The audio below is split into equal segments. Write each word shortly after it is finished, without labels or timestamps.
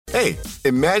Hey,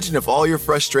 imagine if all your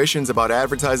frustrations about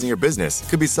advertising your business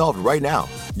could be solved right now.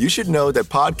 You should know that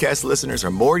podcast listeners are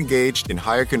more engaged and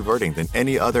higher converting than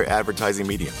any other advertising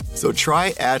medium. So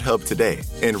try AdHub today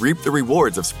and reap the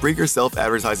rewards of Spreaker's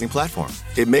self-advertising platform.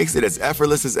 It makes it as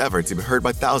effortless as ever to be heard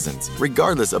by thousands,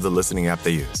 regardless of the listening app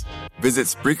they use. Visit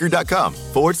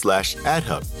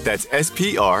Spreaker.com/AdHub. That's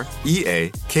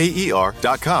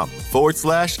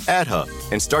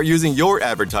SPREAKER.com/AdHub and start using your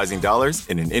advertising dollars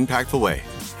in an impactful way.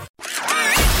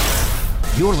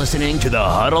 You're listening to the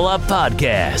Huddle Up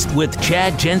Podcast with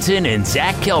Chad Jensen and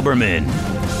Zach Kelberman.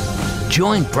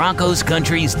 Join Broncos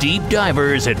Country's deep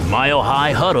divers at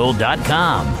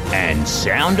milehighhuddle.com and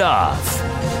sound off.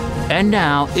 And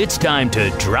now it's time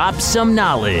to drop some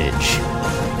knowledge.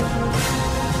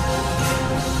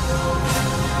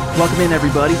 Welcome in,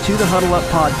 everybody, to the Huddle Up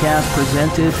Podcast,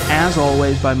 presented, as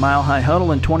always, by Mile High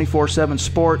Huddle and 24/7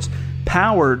 Sports,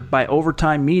 powered by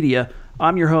Overtime Media.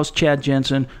 I'm your host, Chad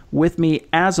Jensen. With me,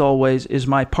 as always, is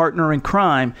my partner in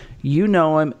crime. You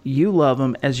know him, you love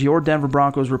him, as your Denver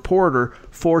Broncos reporter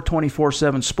for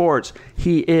 24/7 Sports.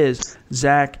 He is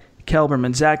Zach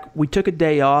Kelberman. Zach, we took a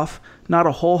day off. Not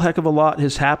a whole heck of a lot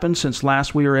has happened since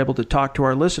last we were able to talk to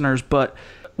our listeners, but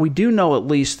we do know at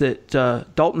least that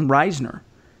Dalton Risner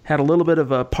had a little bit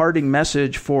of a parting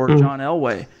message for John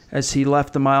Elway as he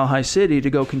left the Mile High City to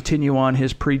go continue on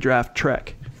his pre-draft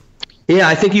trek. Yeah,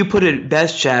 I think you put it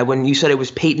best, Chad, when you said it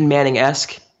was Peyton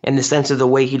Manning-esque in the sense of the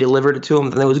way he delivered it to him.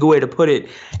 That was a good way to put it.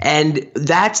 And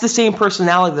that's the same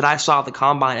personality that I saw at the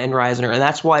Combine in Risner, and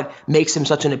that's what makes him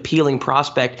such an appealing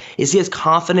prospect, is he has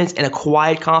confidence and a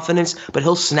quiet confidence, but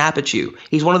he'll snap at you.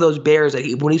 He's one of those bears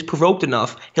that when he's provoked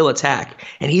enough, he'll attack.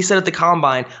 And he said at the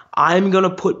Combine, I'm going to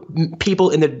put people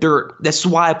in the dirt. That's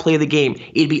why I play the game.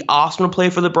 It'd be awesome to play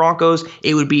for the Broncos.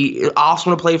 It would be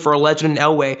awesome to play for a legend in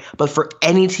Elway. But for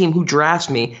any team who drafts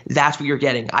me, that's what you're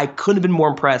getting. I couldn't have been more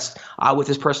impressed with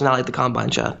his personality at the Combine,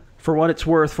 Chad. For what it's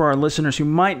worth, for our listeners who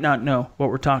might not know what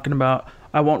we're talking about,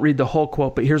 I won't read the whole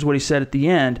quote, but here's what he said at the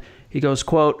end. He goes,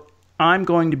 quote, I'm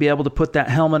going to be able to put that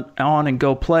helmet on and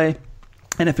go play.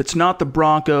 And if it's not the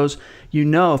Broncos, you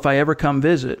know if I ever come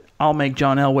visit, I'll make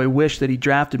John Elway wish that he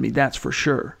drafted me. That's for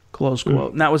sure. Close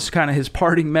quote. And that was kind of his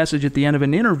parting message at the end of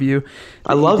an interview.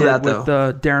 I love that, though.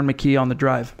 With Darren McKee on the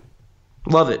drive.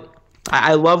 Love it.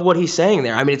 I love what he's saying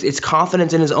there. I mean, it's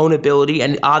confidence in his own ability,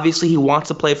 and obviously he wants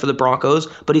to play for the Broncos,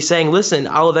 but he's saying, listen,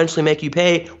 I'll eventually make you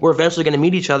pay. We're eventually going to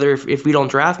meet each other if we don't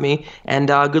draft me, and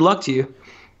good luck to you.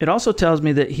 It also tells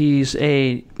me that he's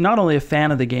not only a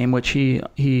fan of the game, which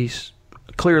he's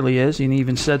clearly is, and he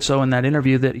even said so in that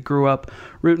interview that he grew up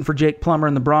rooting for Jake Plummer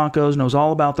and the Broncos, knows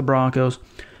all about the Broncos,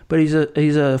 but he's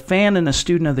a fan and a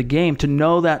student of the game. To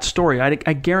know that story, I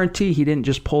guarantee he didn't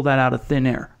just pull that out of thin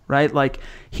air, right? Like,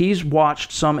 he's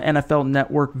watched some NFL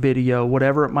Network video,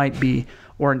 whatever it might be,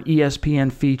 or an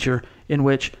ESPN feature in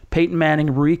which Peyton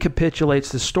Manning recapitulates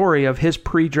the story of his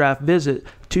pre-draft visit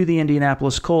to the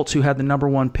Indianapolis Colts, who had the number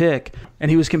 1 pick,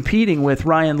 and he was competing with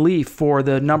Ryan Leaf for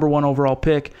the number 1 overall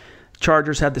pick.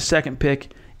 Chargers had the 2nd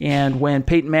pick, and when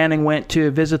Peyton Manning went to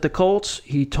visit the Colts,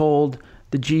 he told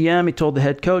the GM, he told the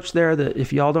head coach there that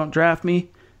if y'all don't draft me,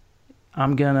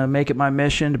 I'm going to make it my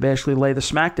mission to basically lay the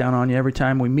smackdown on you every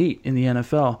time we meet in the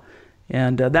NFL.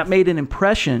 And that made an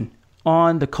impression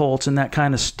on the Colts, and that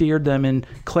kind of steered them and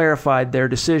clarified their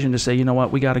decision to say, you know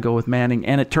what, we got to go with Manning.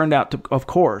 And it turned out, of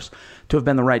course, to have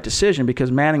been the right decision,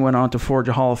 because Manning went on to forge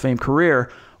a Hall of Fame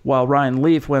career, while Ryan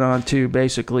Leaf went on to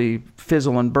basically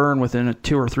fizzle and burn within a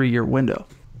 2 or 3 year window.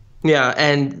 Yeah,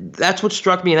 and that's what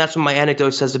struck me, and that's what my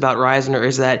anecdote says about Risner,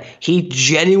 is that he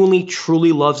genuinely,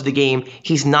 truly loves the game.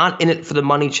 He's not in it for the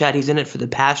money, Chad. He's in it for the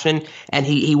passion, and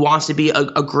he wants to be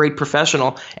a great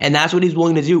professional, and that's what he's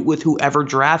willing to do with whoever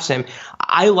drafts him.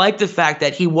 I like the fact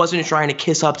that he wasn't trying to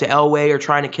kiss up to Elway or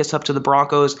trying to kiss up to the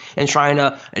Broncos and trying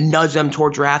to nudge them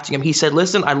toward drafting him. He said,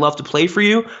 listen, I'd love to play for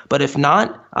you, but if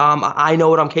not, I know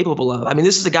what I'm capable of. I mean,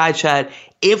 this is a guy, Chad,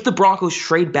 if the Broncos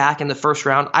trade back in the first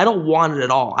round, I don't want it at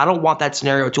all. I don't want that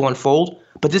scenario to unfold,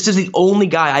 but this is the only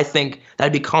guy I think that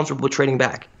I'd be comfortable with trading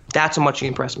back. That's how much he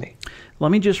impressed me.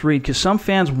 Let me just read, because some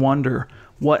fans wonder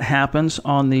what happens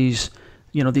on these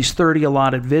 30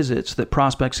 allotted visits that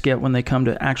prospects get when they come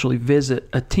to actually visit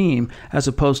a team, as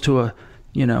opposed to a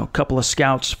couple of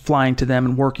scouts flying to them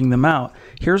and working them out.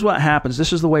 Here's what happens.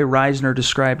 This is the way Risner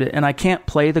described it, and I can't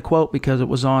play the quote because it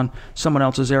was on someone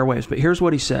else's airwaves, but here's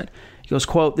what he said. He goes,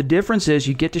 quote, "The difference is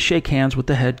you get to shake hands with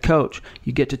the head coach.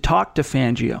 You get to talk to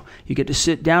Fangio. You get to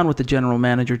sit down with the general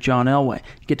manager, John Elway.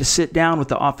 You get to sit down with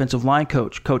the offensive line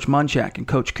coach, Coach Munchak and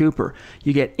Coach Cooper.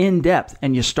 You get in depth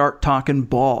and you start talking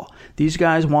ball. These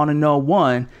guys want to know,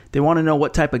 one, they want to know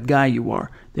what type of guy you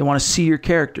are. They want to see your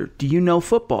character. Do you know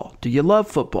football? Do you love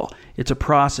football? It's a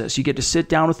process. You get to sit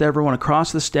down with everyone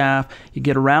across the staff. You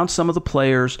get around some of the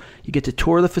players. You get to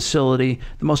tour the facility.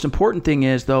 The most important thing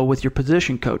is, though, with your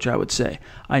position coach, I would say.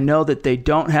 I know that they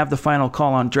don't have the final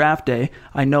call on draft day.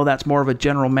 I know that's more of a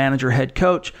general manager, head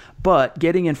coach. But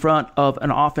getting in front of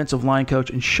an offensive line coach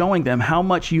and showing them how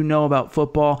much you know about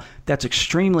football, that's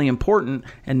extremely important.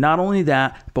 And not only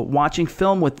that, but watching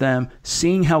film with them,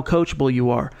 seeing how coachable you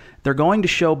are. They're going to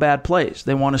show bad plays.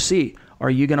 They want to see, are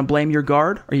you going to blame your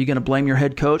guard? Are you going to blame your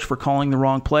head coach for calling the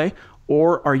wrong play?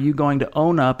 Or are you going to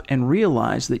own up and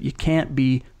realize that you can't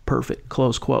be perfect,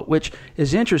 close quote, which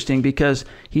is interesting because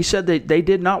he said that they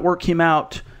did not work him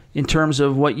out in terms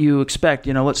of what you expect.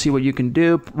 Let's see what you can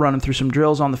do, running through some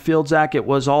drills on the field, Zach. It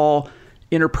was all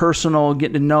interpersonal,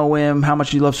 getting to know him, how much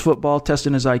he loves football,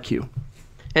 testing his IQ.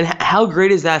 And how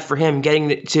great is that for him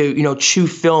getting to, chew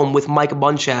film with Mike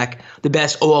Munchak, the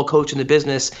best OL coach in the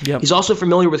business. Yep. He's also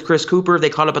familiar with Chris Cooper. They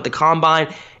caught up at the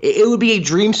Combine. It would be a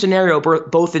dream scenario,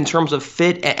 both in terms of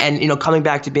fit and coming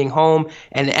back to being home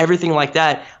and everything like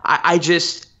that.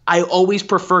 I always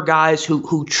prefer guys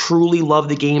who truly love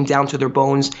the game down to their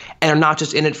bones and are not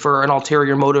just in it for an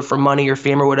ulterior motive for money or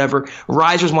fame or whatever.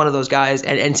 Risner's one of those guys,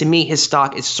 and to me, his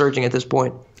stock is surging at this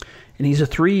point. And he's a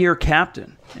 3-year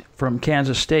captain from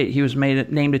Kansas State. He was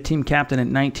named a team captain at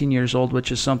 19 years old,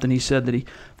 which is something he said that he,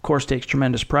 of course, takes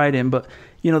tremendous pride in. But,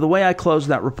 the way I closed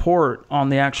that report on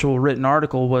the actual written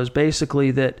article was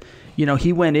basically that,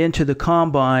 he went into the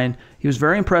Combine. He was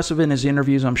very impressive in his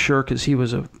interviews, I'm sure, because he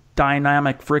was a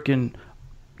dynamic freaking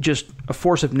just a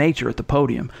force of nature at the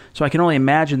podium. So I can only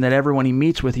imagine that everyone he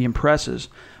meets with, he impresses.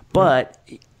 But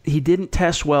he didn't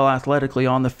test well athletically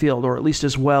on the field, or at least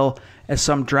as well as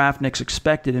some draftniks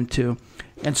expected him to.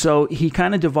 And so he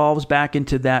kind of devolves back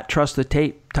into that trust the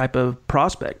tape type of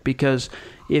prospect, because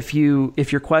if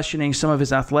you're questioning some of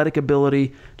his athletic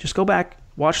ability, just go back,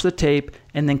 watch the tape,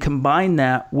 and then combine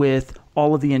that with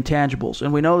all of the intangibles.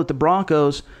 And we know that the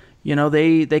Broncos,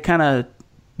 they kind of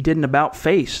did an about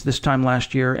face this time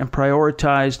last year and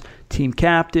prioritized team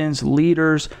captains,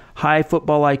 leaders, high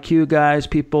football IQ guys,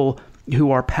 people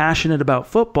who are passionate about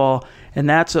football, and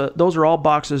those are all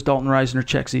boxes Dalton Risner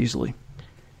checks easily.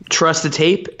 Trust the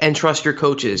tape and trust your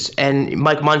coaches. And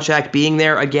Mike Munchak being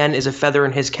there, again, is a feather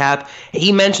in his cap.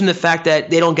 He mentioned the fact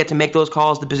that they don't get to make those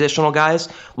calls, the positional guys.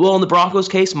 Well, in the Broncos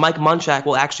case, Mike Munchak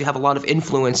will actually have a lot of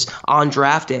influence on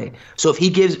draft day. So if he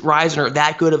gives Risner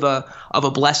that good of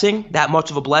a blessing, that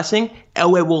much of a blessing,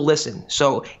 Elway will listen.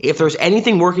 So if there's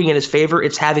anything working in his favor,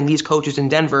 it's having these coaches in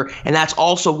Denver. And that's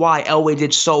also why Elway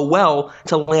did so well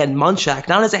to land Munchak,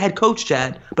 not as a head coach,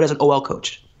 Chad, but as an OL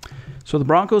coach. So the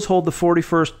Broncos hold the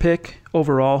 41st pick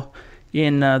overall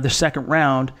in the second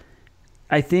round.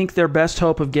 I think their best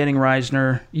hope of getting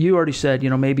Risner, you already said,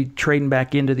 maybe trading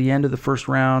back into the end of the first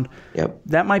round. Yep.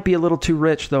 That might be a little too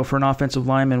rich, though, for an offensive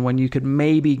lineman when you could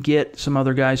maybe get some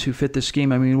other guys who fit the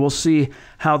scheme. I mean, we'll see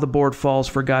how the board falls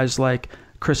for guys like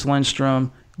Chris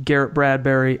Lindstrom, Garrett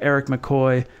Bradbury, Eric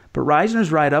McCoy. But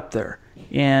Risner's right up there.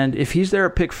 And if he's there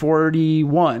at pick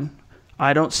 41,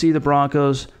 I don't see the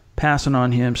Broncos passing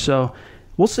on him. So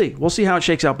we'll see. We'll see how it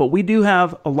shakes out. But we do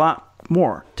have a lot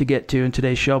more to get to in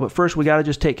today's show. But first, we got to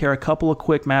just take care of a couple of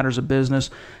quick matters of business.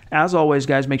 As always,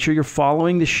 guys, make sure you're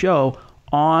following the show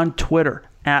on Twitter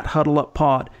at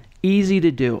HuddleUpPod. Easy to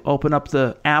do. Open up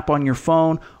the app on your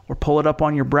phone or pull it up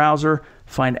on your browser.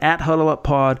 Find at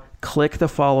HuddleUpPod. Click the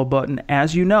follow button.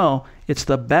 As you know, it's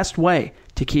the best way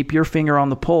to keep your finger on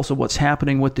the pulse of what's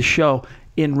happening with the show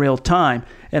in real time.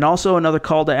 And also another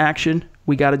call to action.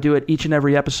 We got to do it each and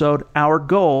every episode. Our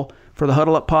goal for the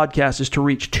Huddle Up podcast is to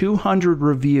reach 200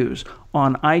 reviews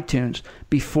on iTunes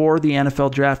before the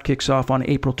NFL draft kicks off on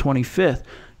April 25th.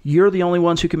 You're the only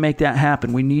ones who can make that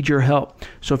happen. We need your help.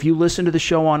 So if you listen to the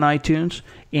show on iTunes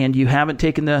and you haven't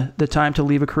taken the time to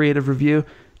leave a creative review,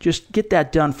 just get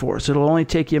that done for us. It'll only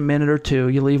take you a minute or two.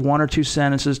 You leave 1 or 2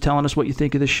 sentences telling us what you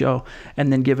think of the show,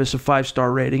 and then give us a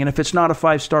 5-star rating. And if it's not a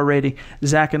 5-star rating,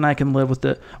 Zach and I can live with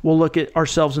it. We'll look at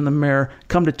ourselves in the mirror,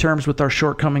 come to terms with our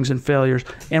shortcomings and failures,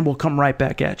 and we'll come right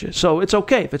back at you. So it's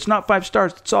okay. If it's not 5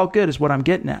 stars, it's all good is what I'm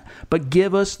getting at. But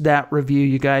give us that review,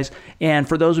 you guys. And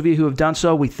for those of you who have done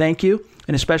so, we thank you,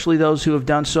 and especially those who have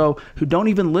done so who don't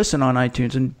even listen on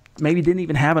iTunes and maybe didn't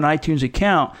even have an iTunes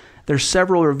account. There's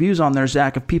several reviews on there,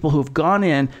 Zach, of people who have gone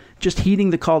in, just heeding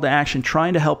the call to action,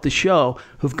 trying to help the show,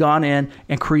 who've gone in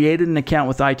and created an account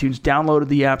with iTunes, downloaded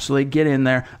the app so they get in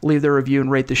there, leave their review, and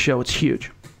rate the show. It's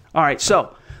huge. All right,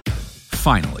 so.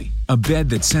 Finally, a bed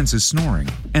that senses snoring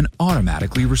and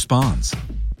automatically responds.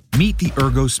 Meet the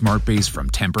Ergo Smart Base from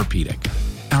Tempur-Pedic,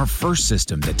 our first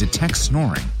system that detects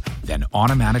snoring, then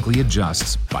automatically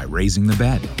adjusts by raising the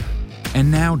bed. And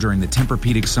now during the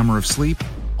Tempur-Pedic Summer of Sleep,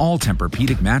 all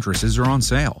Tempur-Pedic mattresses are on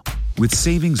sale, with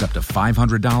savings up to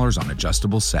 $500 on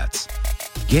adjustable sets.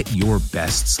 Get your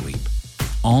best sleep,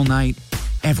 all night,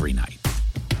 every night.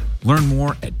 Learn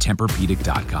more at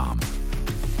TempurPedic.com.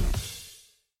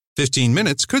 15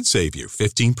 minutes could save you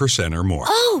 15% or more.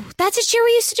 Oh, that's a cheer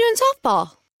we used to do in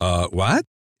softball. What?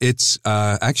 It's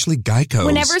actually Geico's.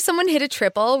 Whenever someone hit a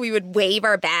triple, we would wave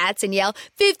our bats and yell,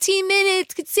 15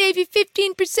 minutes could save you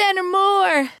 15% or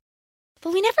more.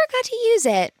 But we never got to use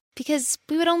it because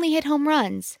we would only hit home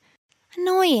runs.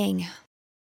 Annoying.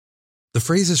 The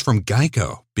phrase is from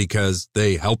Geico because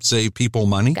they help save people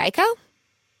money. Geico?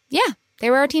 Yeah,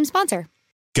 they were our team sponsor.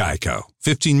 Geico.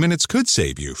 15 minutes could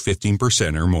save you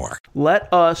 15% or more.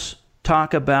 Let us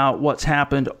talk about what's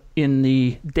happened in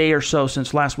the day or so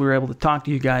since last we were able to talk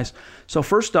to you guys. So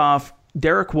first off,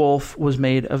 Derek Wolfe was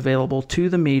made available to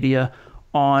the media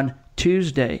on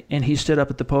Tuesday, and he stood up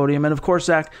at the podium. And of course,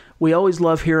 Zach, we always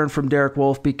love hearing from Derek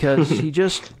Wolfe because he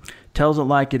just tells it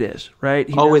like it is, right?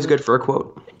 Always good for a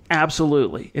quote.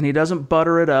 Absolutely. And he doesn't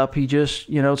butter it up. He just,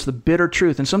 it's the bitter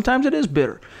truth. And sometimes it is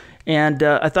bitter. And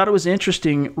I thought it was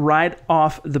interesting right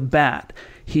off the bat.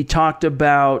 He talked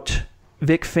about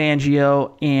Vic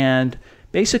Fangio and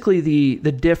basically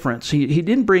the difference. He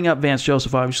didn't bring up Vance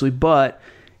Joseph, obviously, but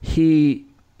he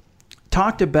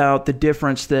talked about the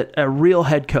difference that a real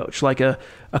head coach, like a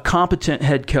competent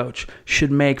head coach,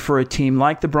 should make for a team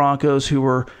like the Broncos, who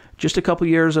were just a couple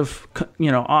years of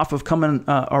off of coming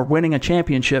or winning a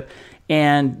championship,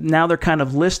 and now they're kind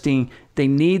of listing they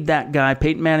need that guy.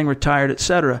 Peyton Manning retired,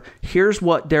 etc. Here's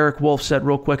what Derek Wolfe said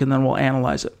real quick, and then we'll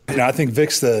analyze it. I think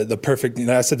Vic's the perfect.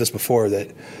 I said this before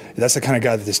that's the kind of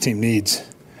guy that this team needs.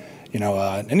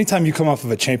 Anytime you come off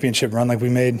of a championship run like we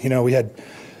made, we had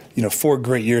 4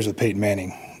 great years with Peyton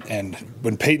Manning, and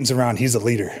when Peyton's around, he's the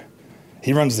leader.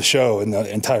 He runs the show in the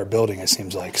entire building, it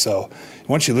seems like. So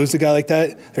once you lose a guy like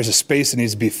that, there's a space that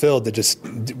needs to be filled that just,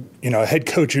 a head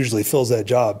coach usually fills that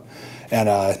job. And,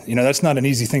 that's not an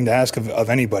easy thing to ask of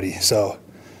anybody. So,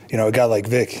 a guy like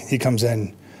Vic, he comes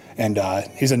in and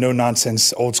he's a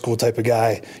no-nonsense, old-school type of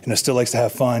guy, still likes to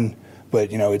have fun.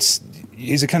 But,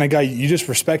 he's the kind of guy, you just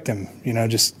respect him,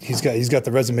 he's got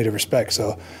the resume to respect.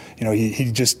 So,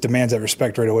 he just demands that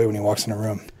respect right away when he walks in a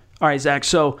room. All right, Zach,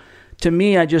 so to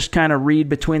me, I just kind of read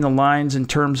between the lines in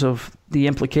terms of the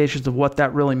implications of what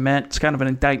that really meant. It's kind of an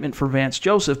indictment for Vance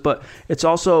Joseph, but it's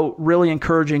also really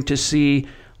encouraging to see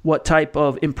what type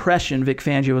of impression Vic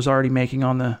Fangio is already making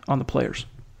on the players.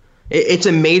 It's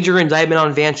a major indictment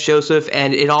on Vance Joseph,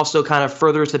 and it also kind of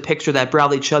furthers the picture that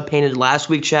Bradley Chubb painted last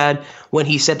week, Chad, when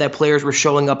he said that players were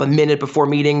showing up a minute before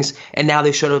meetings, and now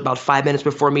they showed up about 5 minutes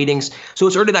before meetings. So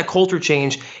it's already that culture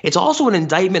change. It's also an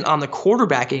indictment on the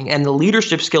quarterbacking and the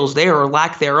leadership skills there, or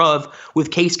lack thereof,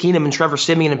 with Case Keenum and Trevor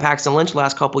Siemian and Paxton Lynch the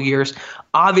last couple years.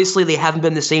 Obviously, they haven't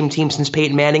been the same team since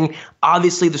Peyton Manning.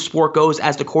 Obviously, the sport goes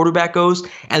as the quarterback goes,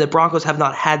 and the Broncos have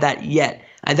not had that yet.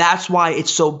 And that's why it's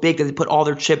so big that they put all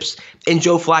their chips in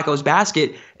Joe Flacco's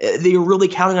basket. They're really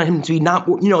counting on him to be not,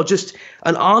 just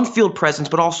an on-field presence,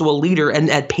 but also a leader and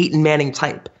at Peyton Manning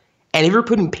type. And if you're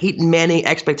putting Peyton Manning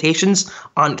expectations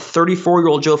on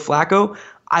 34-year-old Joe Flacco,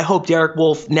 I hope Derek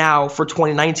Wolfe now for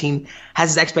 2019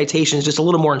 has his expectations just a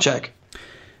little more in check.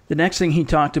 The next thing he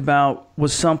talked about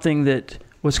was something that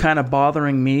was kind of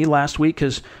bothering me last week,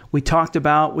 because we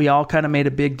all kind of made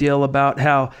a big deal about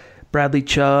how Bradley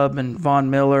Chubb and Von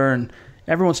Miller, and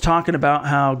everyone's talking about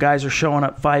how guys are showing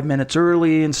up 5 minutes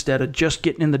early instead of just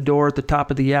getting in the door at the top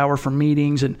of the hour for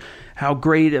meetings, and how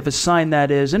great of a sign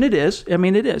that is. And it is. I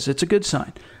mean, it is. It's a good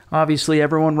sign. Obviously,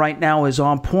 everyone right now is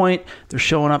on point. They're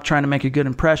showing up trying to make a good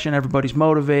impression. Everybody's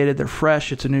motivated. They're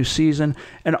fresh. It's a new season.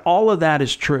 And all of that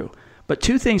is true. But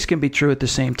two things can be true at the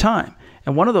same time.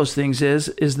 And one of those things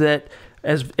is that,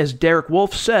 as Derek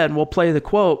Wolfe said, and we'll play the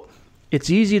quote, it's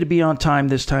easy to be on time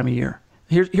this time of year.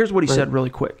 Here's what he said really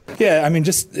quick. Yeah, I mean,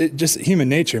 just human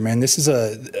nature, man. This is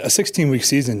a 16-week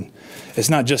season. It's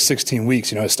not just 16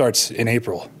 weeks. It starts in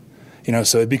April.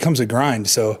 So it becomes a grind.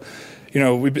 So,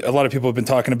 a lot of people have been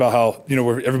talking about how,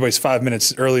 everybody's 5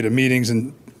 minutes early to meetings,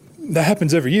 and that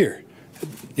happens every year.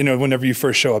 Whenever you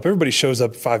first show up, everybody shows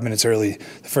up 5 minutes early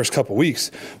the first couple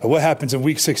weeks. But what happens in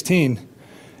week 16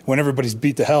 when everybody's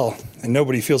beat to hell and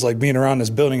nobody feels like being around this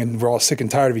building and we're all sick and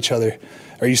tired of each other,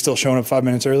 are you still showing up 5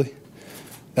 minutes early?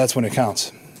 That's when it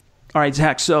counts. All right,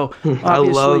 Zach, so I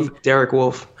love Derek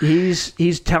Wolfe.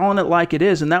 He's telling it like it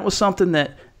is, and that was something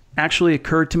that actually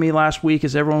occurred to me last week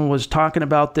as everyone was talking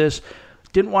about this.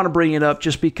 Didn't want to bring it up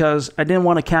just because I didn't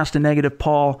want to cast a negative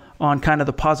pall on kind of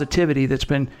the positivity that's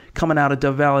been coming out of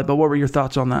Dove Valley, but what were your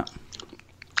thoughts on that?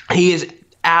 He is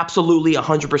absolutely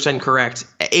 100% correct.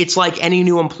 It's like any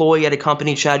new employee at a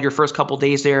company, Chad, your first couple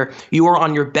days there, you are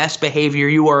on your best behavior.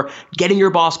 You are getting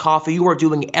your boss coffee. You are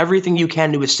doing everything you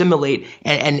can to assimilate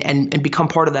and become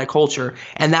part of that culture.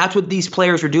 And that's what these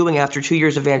players are doing after 2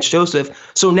 years of Vance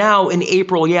Joseph. So now in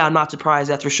April, I'm not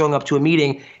surprised after showing up to a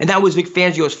meeting, and that was Vic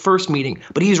Fangio's first meeting,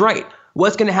 but he's right.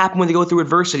 What's going to happen when they go through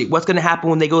adversity? What's going to happen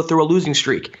when they go through a losing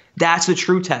streak? That's the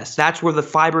true test. That's where the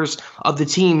fibers of the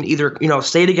team either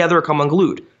stay together or come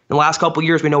unglued. In the last couple of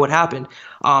years, we know what happened.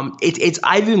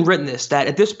 I've even written this, that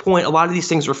at this point, a lot of these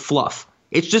things are fluff.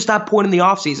 It's just that point in the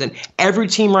offseason. Every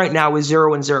team right now is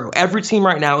 0-0. Every team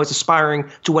right now is aspiring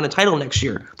to win a title next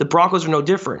year. The Broncos are no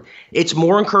different. It's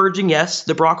more encouraging, yes.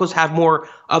 The Broncos have more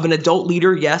of an adult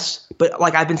leader, yes. But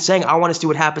like I've been saying, I want to see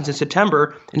what happens in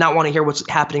September and not want to hear what's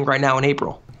happening right now in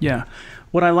April. Yeah.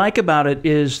 What I like about it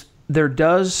is there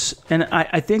does, and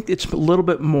I think it's a little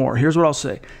bit more. Here's what I'll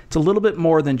say. It's a little bit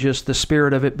more than just the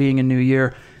spirit of it being a new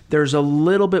year. There's a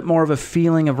little bit more of a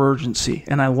feeling of urgency,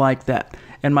 and I like that.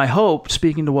 And my hope,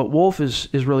 speaking to what Wolfe is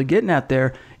really getting at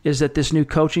there, is that this new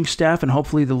coaching staff and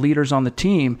hopefully the leaders on the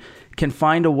team can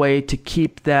find a way to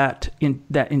keep that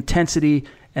intensity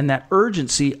and that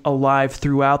urgency alive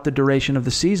throughout the duration of the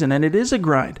season. And it is a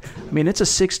grind. I mean, it's a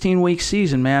 16-week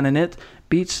season, man, and it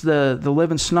beats the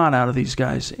living snot out of these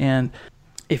guys. And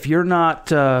if you're not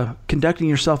conducting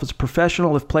yourself as a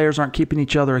professional, if players aren't keeping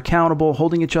each other accountable,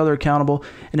 holding each other accountable,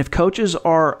 and if coaches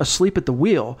are asleep at the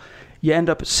wheel, you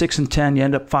end up at 6-10, you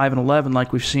end up 5-11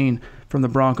 like we've seen from the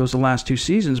Broncos the last two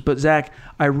seasons. But Zach,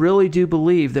 I really do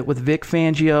believe that with Vic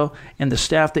Fangio and the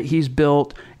staff that he's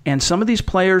built and some of these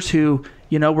players who,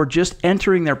 were just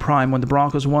entering their prime when the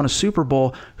Broncos won a Super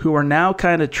Bowl, who are now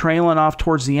kind of trailing off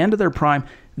towards the end of their prime,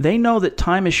 they know that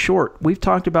time is short. We've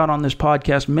talked about on this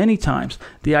podcast many times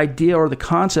the idea or the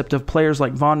concept of players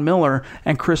like Von Miller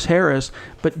and Chris Harris,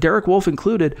 but Derek Wolfe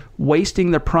included, wasting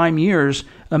their prime years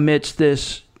amidst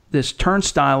this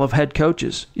turnstile of head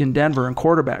coaches in Denver and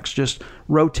quarterbacks just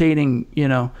rotating,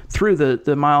 through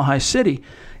the Mile High City.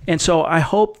 And so I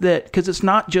hope that, because it's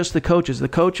not just the coaches. The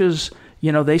coaches,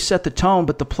 they set the tone,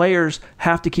 but the players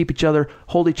have to keep each other,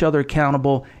 hold each other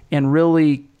accountable, and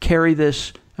really carry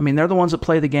this. I mean, they're the ones that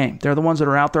play the game. They're the ones that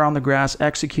are out there on the grass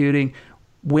executing,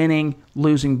 winning,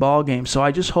 losing ball games. So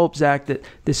I just hope, Zach, that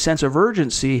this sense of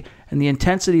urgency and the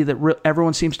intensity that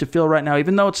everyone seems to feel right now,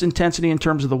 even though it's intensity in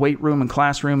terms of the weight room and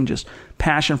classroom and just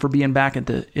passion for being back at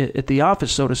the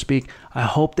office, so to speak, I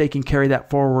hope they can carry that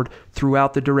forward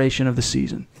throughout the duration of the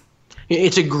season.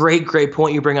 It's a great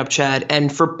point you bring up, Chad.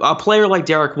 And for a player like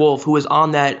Derek Wolfe, who is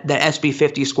on that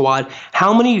SB50 squad,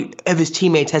 how many of his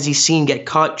teammates has he seen get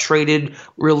cut, traded,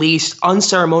 released,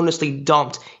 unceremoniously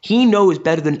dumped? He knows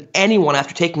better than anyone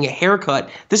after taking a haircut.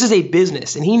 This is a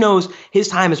business, and he knows his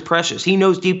time is precious. He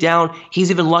knows deep down he's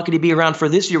even lucky to be around for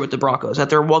this year with the Broncos, that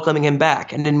they're welcoming him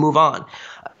back and then move on.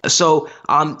 So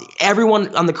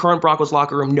everyone on the current Broncos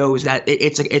locker room knows that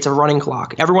it's a running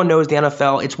clock. Everyone knows the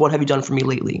NFL. It's what have you done for me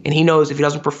lately? And he knows if he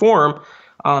doesn't perform,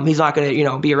 he's not going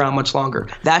to be around much longer.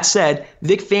 That said,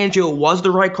 Vic Fangio was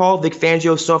the right call. Vic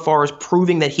Fangio so far is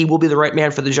proving that he will be the right man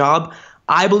for the job.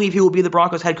 I believe he will be the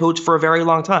Broncos head coach for a very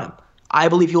long time. I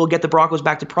believe he will get the Broncos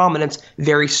back to prominence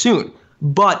very soon.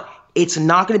 But it's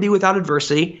not going to be without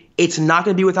adversity. It's not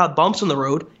going to be without bumps in the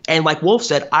road. And like Wolfe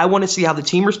said, I want to see how the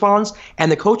team responds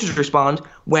and the coaches respond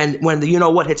when the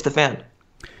what hits the fan.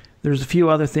 There's a few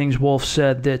other things Wolfe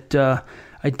said that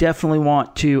I definitely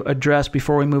want to address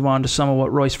before we move on to some of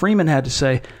what Royce Freeman had to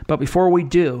say. But before we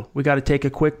do, we got to take a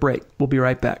quick break. We'll be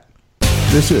right back.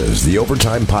 This is the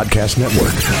Overtime Podcast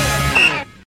Network.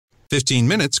 15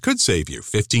 minutes could save you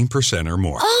 15% or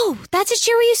more. Oh, that's a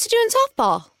cheer we used to do in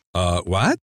softball.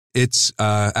 What? It's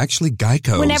actually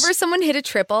Geico. Whenever someone hit a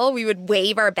triple, we would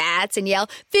wave our bats and yell,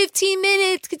 15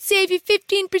 minutes could save you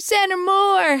 15% or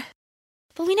more.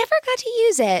 But we never got to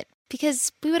use it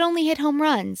because we would only hit home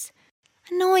runs.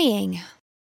 Annoying.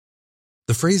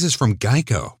 The phrase is from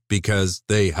Geico because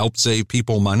they help save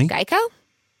people money. Geico?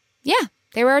 Yeah,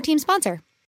 they were our team sponsor.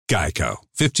 Geico.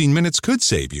 15 minutes could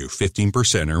save you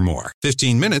 15% or more.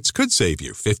 15 minutes could save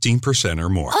you 15% or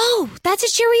more. Oh, that's a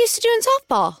cheer we used to do in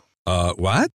softball.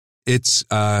 What? It's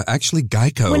actually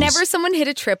Geico. Whenever someone hit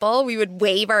a triple, we would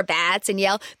wave our bats and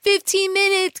yell, 15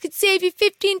 minutes could save you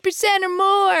 15% or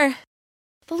more.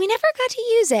 But we never got to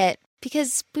use it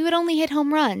because we would only hit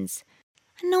home runs.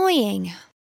 Annoying.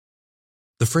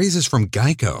 The phrase is from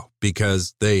Geico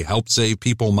because they help save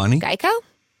people money. Geico?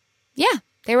 Yeah,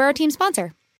 they were our team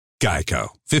sponsor. Geico.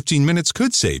 15 minutes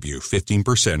could save you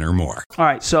 15% or more. All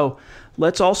right, so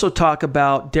let's also talk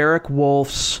about Derek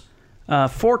Wolfe's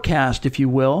forecast, if you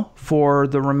will, for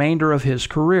the remainder of his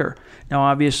career. Now,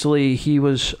 obviously, he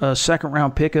was a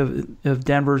second-round pick of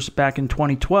Denver's back in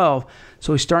 2012,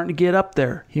 so he's starting to get up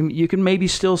there. You can maybe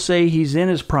still say he's in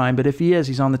his prime, but if he is,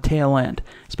 he's on the tail end,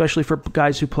 especially for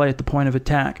guys who play at the point of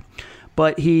attack.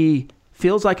 But he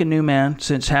feels like a new man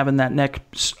since having that neck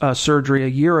surgery a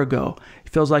year ago. He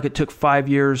feels like it took 5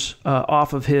 years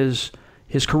off of his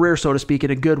career, so to speak,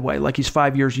 in a good way, like he's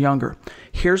 5 years younger.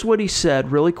 Here's what he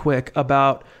said really quick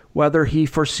about whether he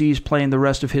foresees playing the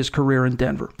rest of his career in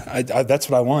Denver. That's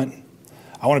what I want.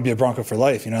 I want to be a Bronco for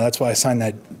life. That's why I signed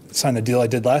the deal I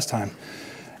did last time.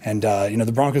 And,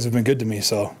 the Broncos have been good to me.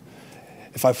 So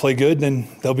if I play good, then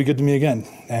they'll be good to me again.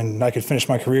 And I could finish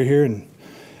my career here, and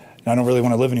I don't really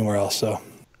want to live anywhere else. So.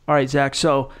 All right, Zach.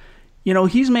 So,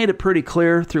 he's made it pretty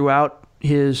clear throughout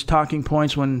his talking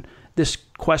points when this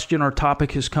question or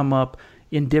topic has come up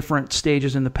in different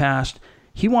stages in the past.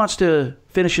 He wants to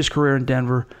finish his career in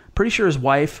Denver. Pretty sure his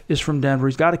wife is from Denver.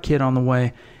 He's got a kid on the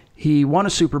way. He won a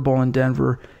Super Bowl in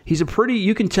Denver.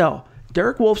 You can tell,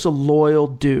 Derek Wolfe's a loyal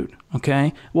dude,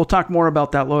 okay? We'll talk more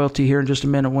about that loyalty here in just a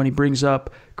minute when he brings up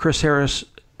Chris Harris,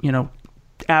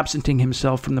 absenting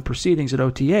himself from the proceedings at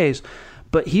OTAs.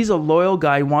 But he's a loyal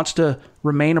guy. He wants to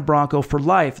remain a Bronco for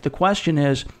life. The question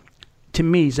is, to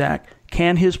me, Zach,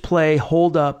 can his play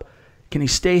hold up? Can he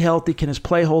stay healthy? Can his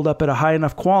play hold up at a high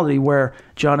enough quality where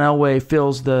John Elway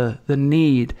feels the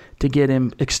need to get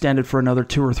him extended for another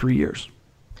 2 or 3 years?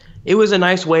 It was a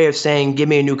nice way of saying, give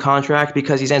me a new contract,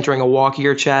 because he's entering a walk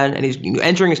year, Chad, and he's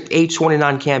entering his age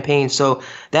 29 campaign. So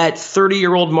that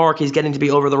 30-year-old mark, he's getting to be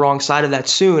over the wrong side of that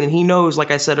soon. And he knows,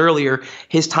 like I said earlier,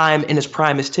 his time in his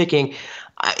prime is ticking.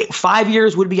 5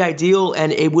 years would be ideal,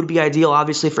 and it would be ideal,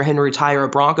 obviously, for him to retire a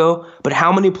Bronco. But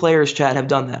how many players, Chad, have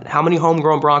done that? How many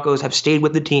homegrown Broncos have stayed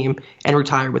with the team and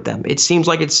retired with them? It seems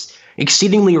like it's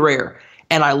exceedingly rare.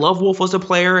 And I love Wolfe as a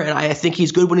player, and I think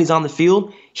he's good when he's on the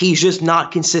field. He's just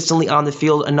not consistently on the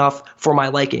field enough for my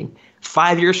liking.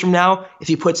 5 years from now, if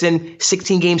he puts in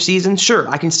 16-game seasons, sure,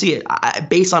 I can see it.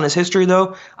 Based on his history,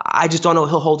 though, I just don't know if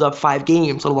he'll hold up 5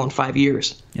 games, let alone 5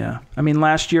 years. Yeah. I mean,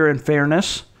 last year, in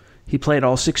fairness, he played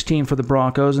all 16 for the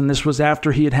Broncos, and this was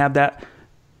after he had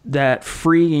that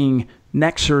freeing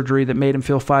neck surgery that made him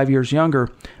feel 5 years younger.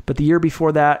 But the year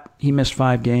before that, he missed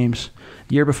 5 games.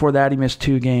 The year before that, he missed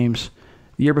 2 games.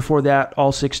 The year before that,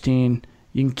 all 16.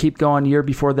 You can keep going. The year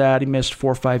before that, he missed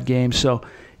 4 or 5 games. So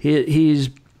he's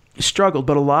struggled.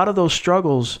 But a lot of those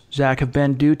struggles, Zach, have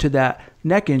been due to that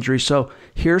neck injury. So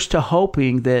here's to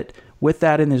hoping that with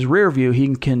that in his rear view, he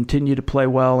can continue to play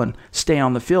well and stay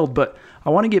on the field. But I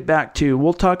want to get back to,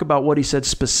 we'll talk about what he said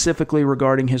specifically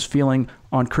regarding his feeling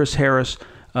on Chris Harris.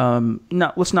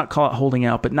 Let's not call it holding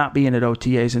out, but not being at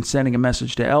OTAs and sending a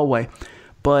message to Elway.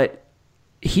 But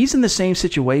he's in the same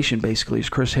situation, basically, as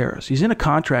Chris Harris. He's in a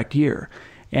contract year,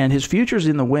 and his future's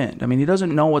in the wind. I mean, he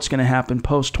doesn't know what's going to happen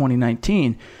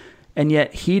post-2019, and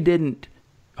yet he didn't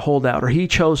hold out, or he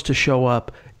chose to show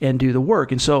up and do the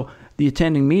work. And so the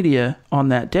attending media on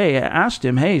that day asked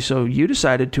him, hey, so you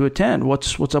decided to attend.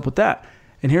 What's up with that?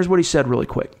 And here's what he said really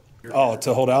quick. Oh,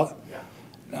 to hold out?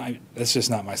 Yeah. That's just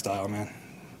not my style, man.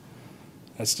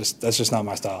 That's just not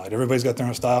my style. Everybody's got their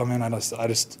own style, man.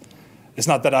 It's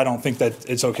not that I don't think that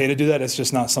it's okay to do that. It's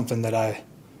just not something that I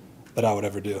would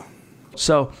ever do.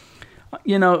 So,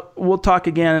 we'll talk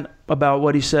again about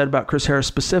what he said about Chris Harris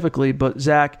specifically. But,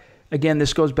 Zach, again,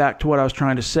 this goes back to what I was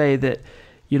trying to say, that,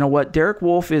 Derek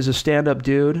Wolfe is a stand-up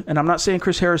dude. And I'm not saying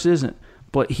Chris Harris isn't,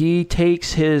 but he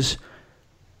takes his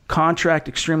contract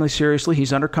extremely seriously.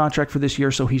 He's under contract for this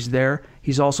year, so he's there.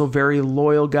 He's also a very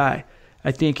loyal guy.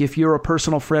 I think if you're a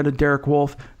personal friend of Derek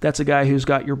Wolfe, that's a guy who's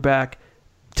got your back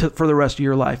for the rest of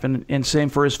your life, and same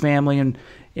for his family.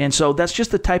 And so that's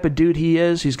just the type of dude he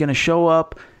is. He's going to show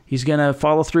up. He's going to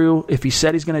follow through. If he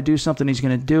said he's going to do something, he's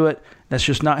going to do it. That's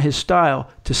just not his style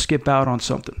to skip out on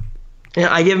something. And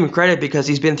I give him credit because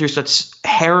he's been through such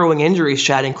harrowing injuries,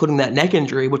 Chad, including that neck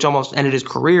injury, which almost ended his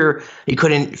career. He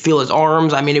couldn't feel his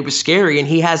arms. I mean, it was scary, and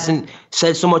he hasn't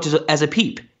said so much as a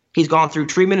peep. He's gone through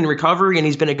treatment and recovery, and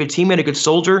he's been a good teammate, a good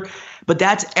soldier. But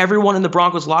that's everyone in the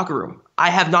Broncos locker room. I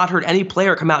have not heard any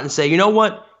player come out and say, you know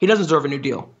what? He doesn't deserve a new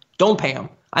deal. Don't pay him.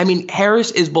 I mean,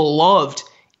 Harris is beloved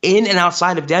in and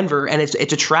outside of Denver, and it's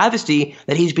a travesty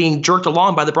that he's being jerked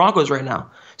along by the Broncos right now.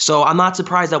 So I'm not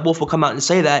surprised that Wolfe will come out and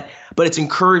say that, but it's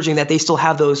encouraging that they still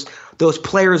have those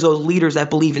players, those leaders that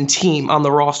believe in team on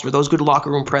the roster, those good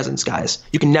locker room presence guys.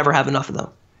 You can never have enough of them.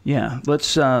 Yeah,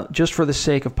 let's just for the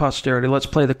sake of posterity, let's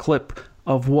play the clip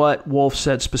of what Wolfe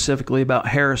said specifically about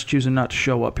Harris choosing not to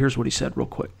show up. Here's what he said real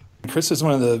quick. Chris is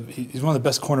one of the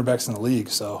best cornerbacks in the league,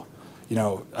 so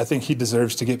I think he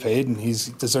deserves to get paid, and he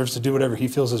deserves to do whatever he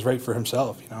feels is right for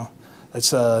himself.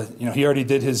 It's he already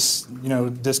did his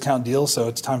discount deal, so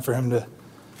it's time for him to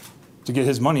get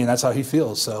his money, and that's how he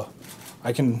feels. So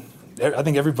I think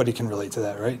everybody can relate to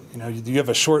that, right? You have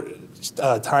a short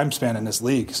time span in this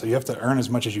league, so you have to earn as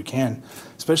much as you can,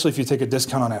 especially if you take a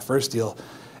discount on that first deal.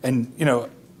 And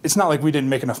it's not like we didn't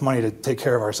make enough money to take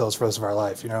care of ourselves for the rest of our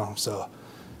life, So,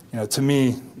 to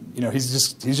me, he's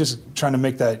just trying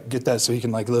to get that so he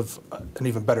can live an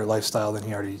even better lifestyle than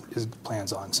he already his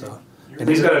plans on. So, and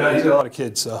he's got a lot of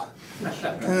kids. So,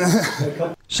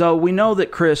 so we know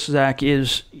that Chris, Zach,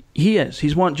 he's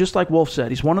one, just like Wolfe said,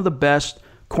 he's one of the best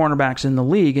cornerbacks in the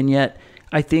league, and yet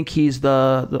I think he's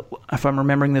the if I'm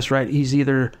remembering this right, he's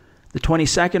either the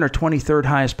 22nd or 23rd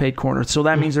highest paid corner. So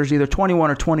that means there's either 21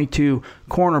 or 22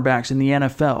 cornerbacks in the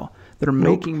NFL that are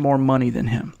making more money than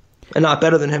him. And not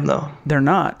better than him, though. They're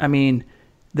not. I mean,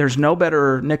 there's no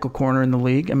better nickel corner in the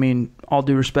league. I mean, all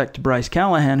due respect to Bryce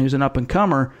Callahan, who's an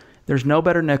up-and-comer, there's no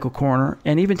better nickel corner.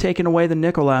 And even taking away the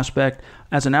nickel aspect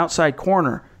as an outside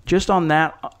corner, just on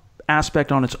that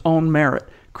aspect on its own merit,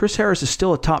 Chris Harris is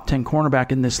still a top 10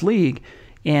 cornerback in this league.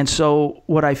 And so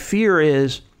what I fear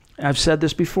is, I've said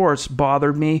this before, it's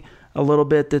bothered me a little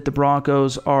bit that the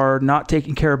Broncos are not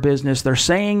taking care of business. They're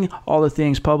saying all the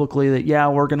things publicly that, yeah,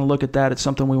 we're going to look at that. It's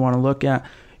something we want to look at.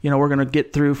 We're going to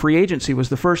get through free agency was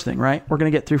the first thing, right? We're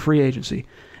going to get through free agency.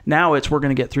 Now we're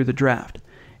going to get through the draft.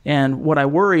 And what I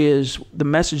worry is the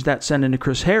message that's sending to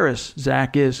Chris Harris,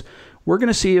 Zach, is we're going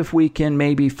to see if we can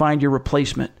maybe find your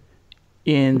replacement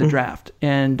in the draft.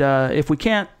 And if we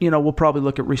can't, we'll probably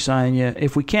look at re-signing you.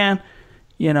 If we can,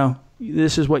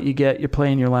 this is what you get. You're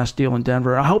playing your last deal in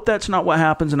Denver. I hope that's not what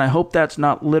happens, and I hope that's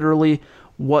not literally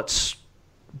what's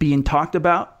being talked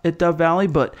about at Dove Valley,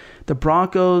 but the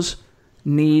Broncos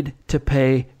need to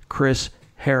pay Chris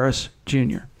Harris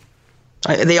Jr.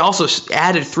 They also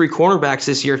added 3 cornerbacks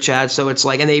this year, Chad, so it's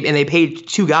like, and they paid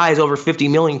 2 guys over $50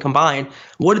 million combined.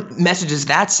 What message does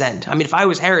that send? I mean, if I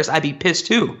was Harris, I'd be pissed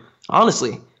too,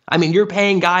 honestly. I mean, you're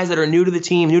paying guys that are new to the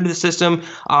team, new to the system,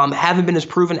 haven't been as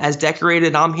proven, as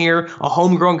decorated. I'm here, a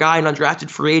homegrown guy, an undrafted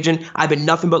free agent. I've been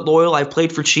nothing but loyal. I've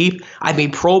played for cheap. I've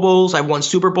made Pro Bowls. I've won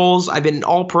Super Bowls. I've been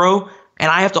all-pro,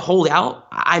 and I have to hold out?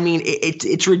 I mean,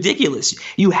 it's ridiculous.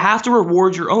 You have to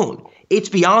reward your own. It's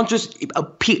beyond just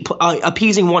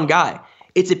appeasing one guy.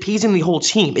 It's appeasing the whole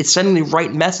team. It's sending the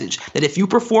right message that if you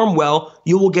perform well,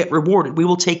 you will get rewarded. We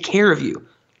will take care of you.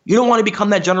 You don't want to become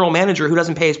that general manager who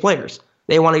doesn't pay his players.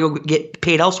 They want to go get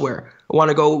paid elsewhere. Want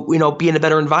to go, be in a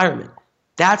better environment.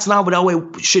 That's not what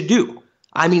Elway should do.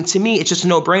 I mean, to me, it's just a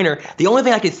no-brainer. The only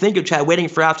thing I could think of, Chad, waiting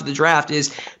for after the draft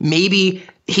is maybe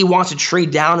he wants to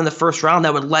trade down in the first round.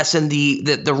 That would lessen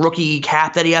the rookie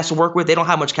cap that he has to work with. They don't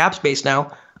have much cap space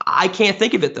now. I can't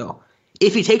think of it, though.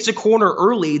 If he takes a corner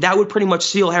early, that would pretty much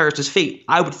seal Harris's fate,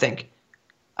 I would think.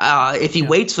 If he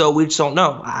waits, though, we just don't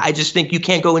know. I just think you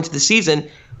can't go into the season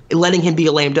letting him be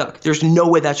a lame duck. There's no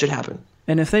way that should happen.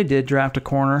 And if they did draft a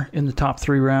corner in the top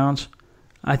 3 rounds,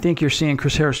 I think you're seeing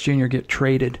Chris Harris Jr. get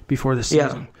traded before the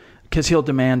season because he'll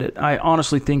demand it. I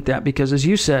honestly think that because, as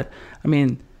you said, I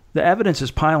mean, the evidence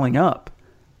is piling up.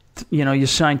 You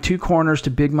sign 2 corners to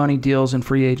big money deals in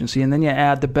free agency, and then you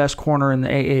add the best corner in the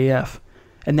AAF.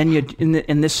 And then you,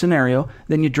 in this scenario,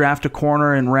 then you draft a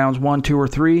corner in rounds 1, 2, or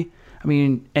 3. I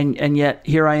mean, and yet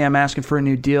here I am asking for a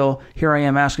new deal. Here I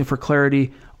am asking for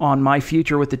clarity on my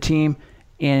future with the team.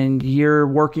 And you're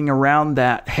working around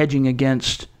that, hedging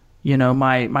against,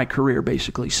 my career,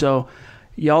 basically. So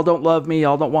y'all don't love me.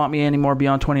 Y'all don't want me anymore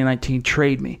beyond 2019.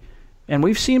 Trade me. And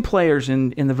we've seen players in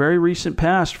the very recent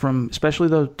past, from especially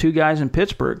those 2 guys in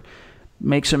Pittsburgh,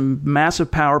 make some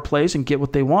massive power plays and get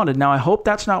what they wanted. Now, I hope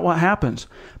that's not what happens.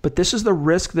 But this is the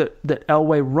risk that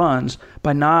Elway runs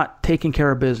by not taking care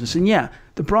of business. And, yeah,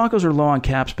 the Broncos are low on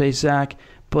cap space, Zach,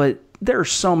 but there are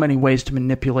so many ways to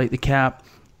manipulate the cap.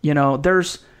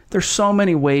 There's so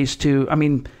many ways to, I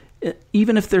mean,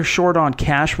 even if they're short on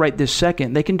cash right this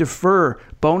second, they can defer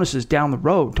bonuses down the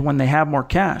road to when they have more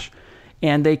cash.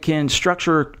 And they can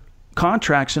structure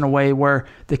contracts in a way where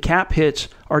the cap hits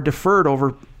are deferred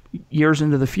over years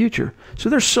into the future. So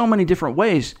there's so many different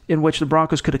ways in which the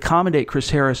Broncos could accommodate Chris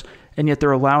Harris, and yet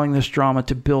they're allowing this drama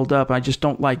to build up. I just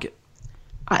don't like it.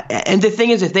 And the thing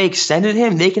is, if they extended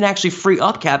him, they can actually free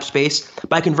up cap space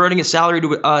by converting his salary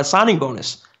to a signing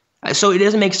bonus. So it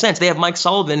doesn't make sense. They have Mike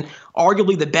Sullivan,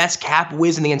 arguably the best cap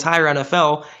whiz in the entire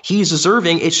NFL. He's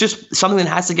deserving. It's just something that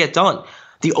has to get done.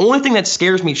 The only thing that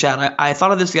scares me, Chad, I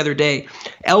thought of this the other day.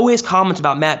 Elway's comments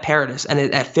about Matt Paradis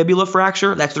and that fibula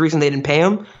fracture, that's the reason they didn't pay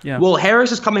him. Yeah. Well,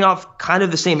 Harris is coming off kind of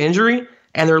the same injury,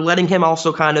 and they're letting him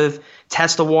also kind of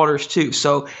test the waters too.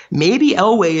 So maybe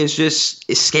Elway is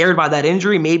scared by that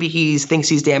injury. Maybe he thinks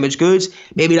he's damaged goods.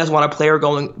 Maybe he doesn't want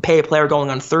pay a player going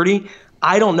on 30.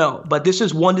 I don't know, but this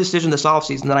is one decision this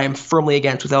offseason that I am firmly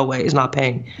against with Elway, is not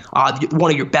paying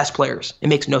one of your best players. It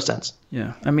makes no sense.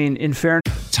 Yeah, I mean, in fairness.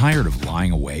 Tired of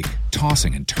lying awake,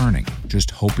 tossing and turning,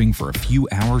 just hoping for a few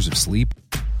hours of sleep?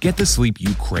 Get the sleep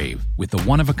you crave with the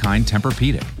one-of-a-kind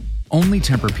Tempur-Pedic. Only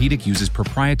Tempur-Pedic uses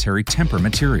proprietary Tempur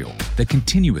material that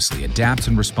continuously adapts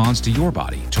and responds to your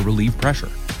body to relieve pressure,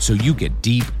 so you get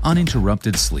deep,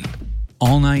 uninterrupted sleep.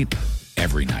 All night,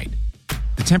 every night.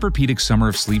 The Tempur-Pedic Summer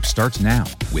of Sleep starts now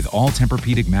with all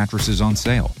Tempur-Pedic mattresses on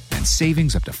sale and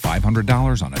savings up to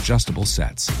 $500 on adjustable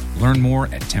sets. Learn more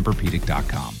at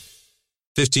TempurPedic.com.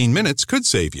 15 minutes could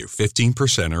save you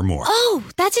 15% or more. Oh,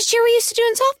 that's a cheer we used to do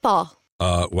in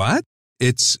softball. What?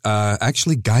 It's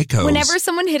actually Geico's. Whenever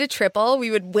someone hit a triple, we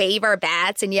would wave our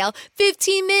bats and yell,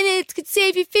 15 minutes could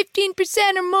save you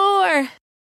 15% or more.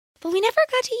 But we never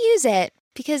got to use it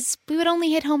because we would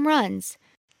only hit home runs.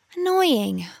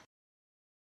 Annoying.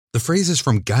 The phrase is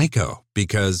from Geico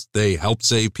because they help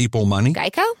save people money.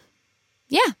 Geico?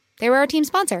 Yeah, they were our team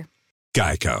sponsor.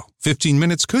 Geico. 15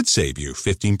 minutes could save you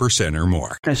 15% or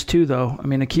more. As too, though, I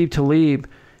mean, Aqib Talib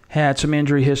had some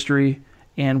injury history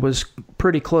and was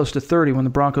pretty close to 30 when the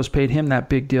Broncos paid him that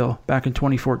big deal back in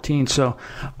 2014. So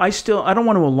I don't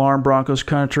want to alarm Broncos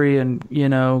country and,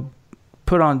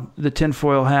 put on the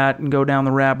tinfoil hat and go down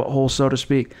the rabbit hole, so to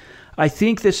speak. I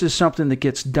think this is something that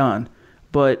gets done.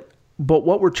 But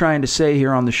what we're trying to say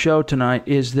here on the show tonight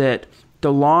is that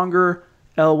the longer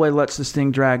Elway lets this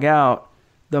thing drag out,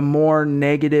 the more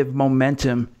negative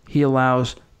momentum he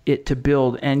allows it to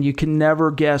build. And you can never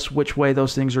guess which way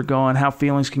those things are going, how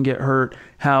feelings can get hurt,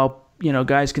 how,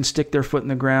 guys can stick their foot in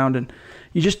the ground, and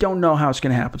you just don't know how it's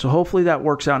going to happen. So hopefully that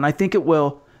works out, and I think it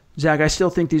will. Zach, I still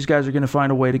think these guys are going to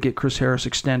find a way to get Chris Harris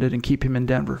extended and keep him in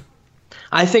Denver.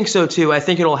 I think so, too. I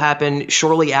think it'll happen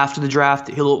shortly after the draft.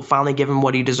 He'll finally give him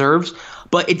what he deserves.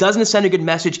 But it doesn't send a good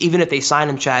message, even if they sign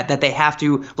him, Chad, that they have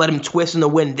to let him twist in the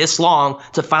wind this long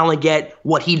to finally get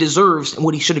what he deserves and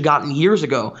what he should have gotten years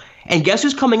ago. And guess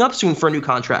who's coming up soon for a new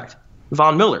contract?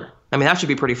 Von Miller. I mean, that should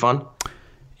be pretty fun.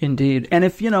 Indeed. And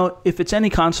if it's any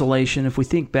consolation, if we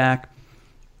think back,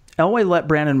 Elway let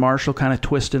Brandon Marshall kind of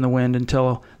twist in the wind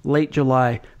until late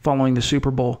July following the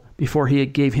Super Bowl before he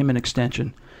gave him an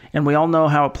extension. And we all know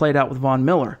how it played out with Von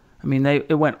Miller. I mean,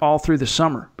 it went all through the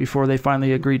summer before they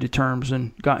finally agreed to terms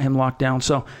and got him locked down.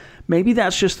 So maybe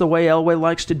that's just the way Elway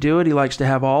likes to do it. He likes to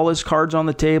have all his cards on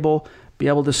the table, be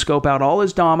able to scope out all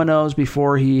his dominoes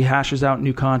before he hashes out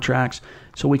new contracts.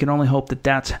 So we can only hope that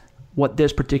that's what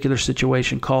this particular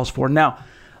situation calls for. Now,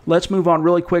 let's move on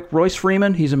really quick. Royce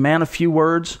Freeman, he's a man of few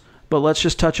words, but let's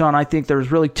just touch on, I think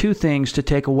there's really two things to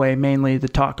take away, mainly to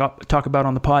talk about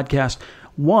on the podcast.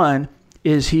 One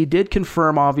is he did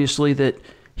confirm, obviously, that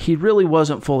he really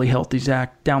wasn't fully healthy,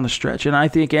 Zach, down the stretch. And I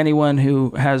think anyone who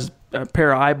has a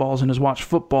pair of eyeballs and has watched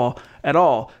football at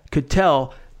all could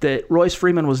tell that Royce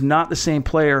Freeman was not the same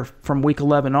player from Week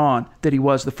 11 on that he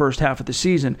was the first half of the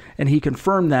season, and he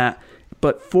confirmed that.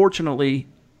 But fortunately,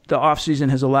 the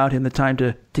offseason has allowed him the time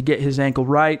to get his ankle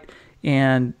right,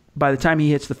 and by the time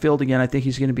he hits the field again, I think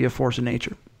he's going to be a force of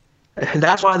nature.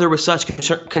 That's why there was such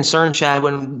concern, Chad,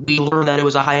 when we learned that it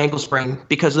was a high ankle sprain,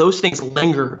 because those things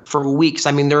linger for weeks.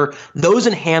 I mean, those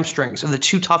and hamstrings are the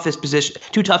two toughest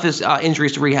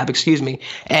injuries to rehab.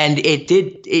 And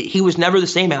he was never the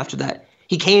same after that.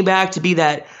 He came back to be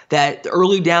that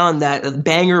early down, that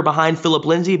banger behind Phillip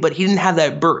Lindsay, but he didn't have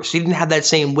that burst. He didn't have that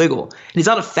same wiggle. And he's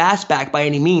not a fast back by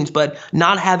any means, but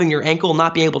not having your ankle,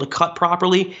 not being able to cut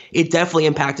properly, it definitely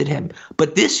impacted him.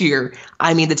 But this year,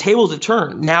 I mean, the tables have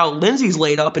turned. Now Lindsay's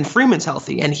laid up and Freeman's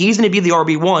healthy, and he's going to be the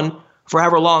RB1 for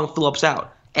however long Phillip's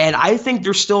out. And I think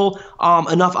there's still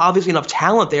enough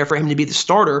talent there for him to be the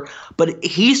starter, but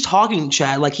he's talking,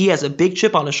 Chad, like he has a big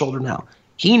chip on his shoulder now.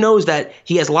 He knows that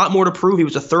he has a lot more to prove. He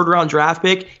was a third-round draft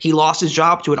pick. He lost his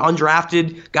job to an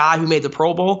undrafted guy who made the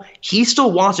Pro Bowl. He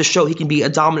still wants to show he can be a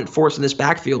dominant force in this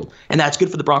backfield, and that's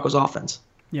good for the Broncos offense.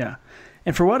 Yeah.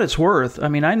 And for what it's worth, I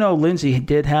mean, I know Lindsey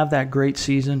did have that great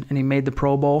season, and he made the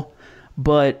Pro Bowl,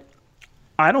 but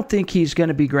I don't think he's going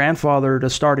to be grandfathered a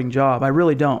starting job. I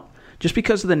really don't. Just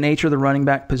because of the nature of the running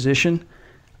back position,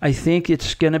 I think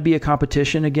it's going to be a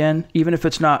competition again, even if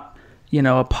it's not,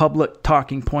 a public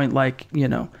talking point like,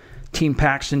 Team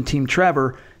Paxton, Team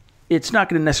Trevor. It's not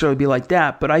going to necessarily be like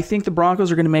that, but I think the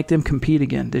Broncos are going to make them compete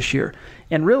again this year.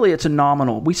 And really, it's a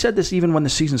nominal. We said this even when the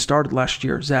season started last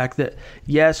year, Zach, that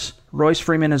yes, Royce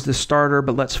Freeman is the starter,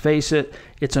 but let's face it,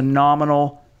 it's a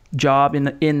nominal job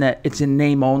in that it's in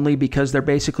name only because they're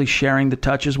basically sharing the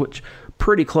touches, which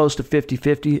pretty close to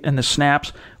 50-50, and the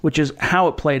snaps, which is how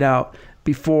it played out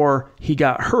before he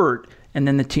got hurt, and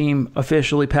then the team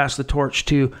officially passed the torch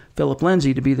to Phillip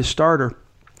Lindsay to be the starter.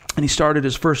 And he started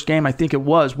his first game, I think it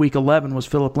was Week 11 was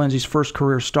Phillip Lindsay's first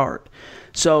career start.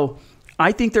 So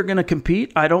I think they're going to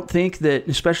compete. I don't think that,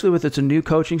 especially with it's a new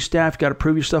coaching staff, you've got to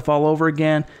prove yourself all over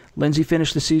again. Lindsay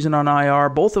finished the season on IR.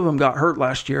 Both of them got hurt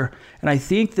last year. And I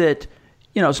think that,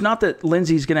 it's not that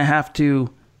Lindsay's going to have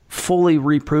to fully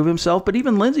reprove himself, but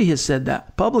even Lindsay has said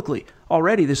that publicly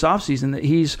already this offseason, that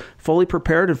he's fully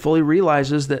prepared and fully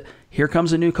realizes that here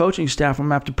comes a new coaching staff. I'm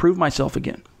going to have to prove myself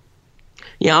again.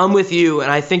 Yeah, I'm with you,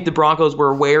 and I think the Broncos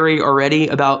were wary already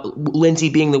about Lindsay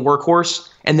being the workhorse,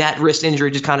 and that wrist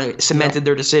injury just kind of cemented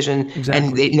their decision.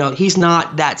 Exactly. And he's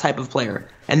not that type of player,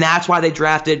 and that's why they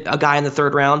drafted a guy in the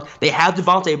third round. They have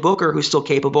Devontae Booker, who's still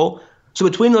capable. So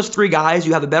between those three guys,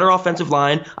 you have a better offensive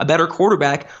line, a better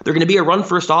quarterback. They're going to be a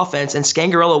run-first offense, and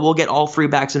Scangarello will get all three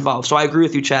backs involved. So I agree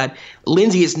with you, Chad.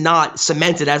 Lindsay is not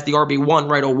cemented as the RB1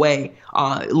 right away.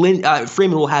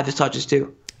 Freeman will have his touches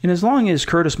too. And as long as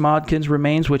Curtis Modkins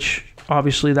remains, which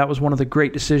obviously that was one of the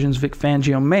great decisions Vic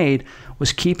Fangio made,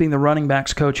 was keeping the running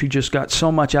backs coach who just got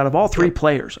so much out of all three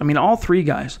players. I mean, all three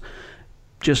guys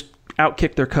just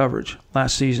outkicked their coverage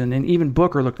last season. And even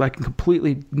Booker looked like a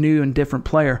completely new and different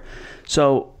player.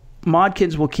 So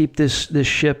Modkins will keep this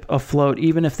ship afloat,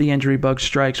 even if the injury bug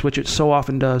strikes, which it so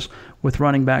often does with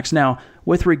running backs. Now,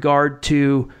 with regard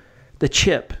to the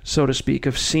chip, so to speak,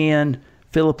 of seeing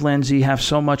Phillip Lindsay have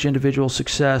so much individual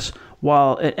success,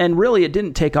 and really it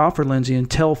didn't take off for Lindsay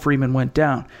until Freeman went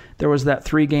down. There was that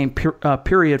 3-game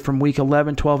period from week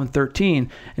 11, 12, and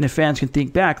 13, and if fans can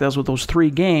think back, those were those 3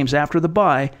 games after the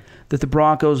bye that the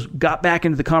Broncos got back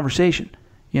into the conversation.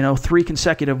 3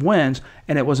 consecutive wins,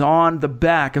 and it was on the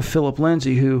back of Phillip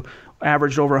Lindsay, who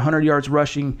averaged over 100 yards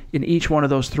rushing in each one of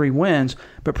those 3 wins.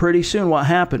 But pretty soon what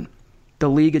happened? The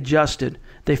league adjusted.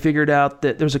 They figured out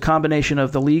that there's a combination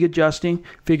of the league adjusting,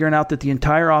 figuring out that the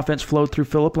entire offense flowed through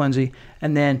Phillip Lindsay,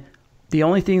 and then the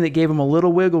only thing that gave them a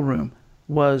little wiggle room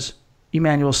was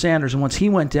Emmanuel Sanders. And once he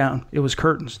went down, it was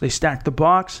curtains. They stacked the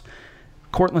box.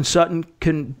 Cortland Sutton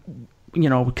can,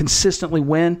 consistently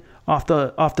win off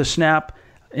the snap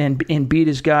and beat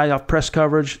his guy off press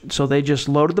coverage. So they just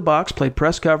loaded the box, played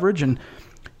press coverage, and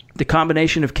the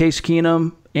combination of Case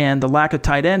Keenum and the lack of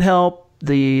tight end help,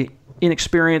 the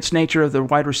inexperienced nature of the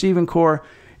wide receiving core,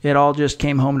 it all just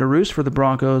came home to roost for the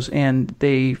Broncos, and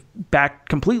they backed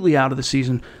completely out of the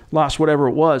season, lost whatever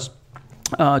it was,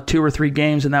 2 or 3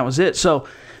 games, and that was it. So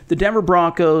the Denver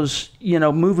Broncos,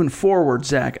 moving forward,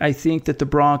 Zach, I think that the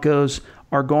Broncos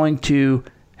are going to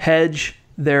hedge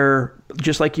their,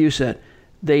 just like you said,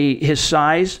 his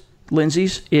size,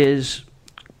 Lindsay's, he's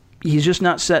just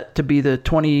not set to be the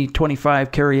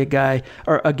 20-25 carry a guy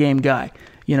or a game guy.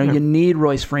 You need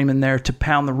Royce Freeman there to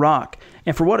pound the rock.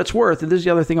 And for what it's worth, and this is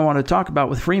the other thing I wanted to talk about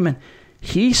with Freeman,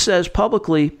 he says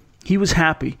publicly he was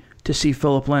happy to see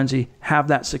Phillip Lindsay have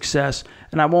that success.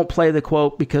 And I won't play the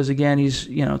quote because, again,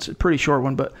 it's a pretty short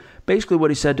one, but basically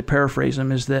what he said, to paraphrase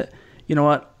him, is that,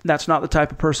 that's not the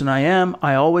type of person I am.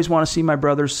 I always want to see my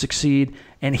brothers succeed,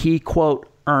 and he, quote,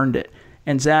 earned it.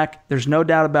 And Zach, there's no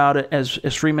doubt about it,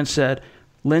 as Freeman said,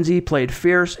 Lindsay played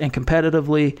fierce and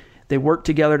competitively. They worked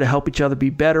together to help each other be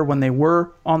better when they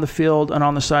were on the field and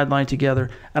on the sideline together.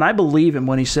 And I believe him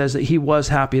when he says that he was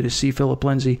happy to see Phillip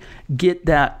Lindsay get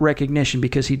that recognition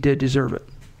because he did deserve it.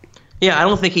 Yeah, I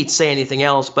don't think he'd say anything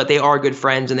else, but they are good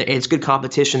friends and it's good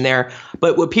competition there.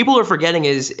 But what people are forgetting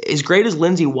is, as great as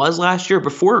Lindsay was last year,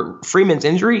 before Freeman's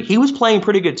injury, he was playing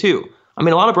pretty good too. I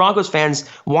mean, a lot of Broncos fans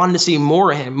wanted to see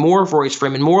more of him, more of Royce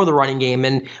Freeman, more of the running game,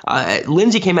 and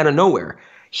Lindsay came out of nowhere.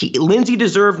 Lindsay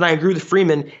deserved, and I agree with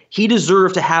Freeman, he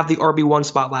deserved to have the RB1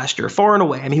 spot last year, far and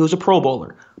away. I mean, he was a Pro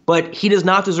Bowler. But he does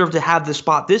not deserve to have the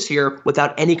spot this year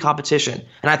without any competition.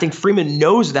 And I think Freeman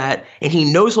knows that, and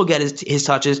he knows he'll get his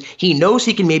touches. He knows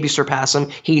he can maybe surpass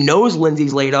him. He knows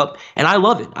Lindsay's laid up, and I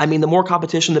love it. I mean, the more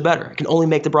competition, the better. It can only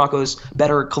make the Broncos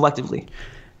better collectively.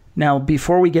 Now,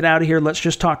 before we get out of here, let's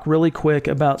just talk really quick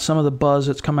about some of the buzz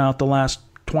that's come out the last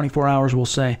 24 hours, we'll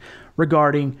say,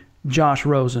 regarding Josh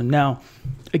Rosen. Now,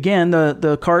 again,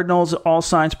 the Cardinals, all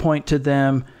signs point to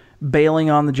them bailing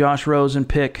on the Josh Rosen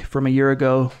pick from a year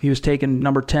ago. He was taken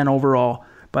number 10 overall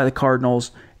by the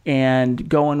Cardinals, and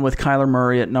going with Kyler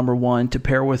Murray at number 1 to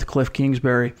pair with Cliff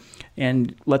Kingsbury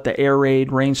and let the air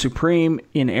raid reign supreme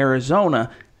in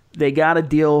Arizona, they got to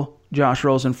deal Josh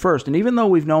Rosen first. And even though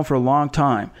we've known for a long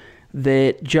time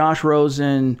that Josh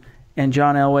Rosen and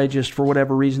John Elway, just for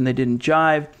whatever reason, they didn't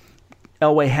jive,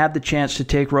 Elway had the chance to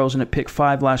take Rosen at pick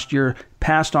 5 last year,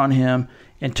 passed on him,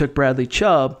 and took Bradley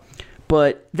Chubb.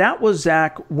 But that was,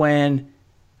 Zach, when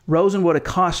Rosen would have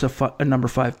cost a number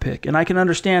 5 pick. And I can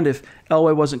understand if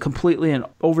Elway wasn't completely and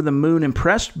over the moon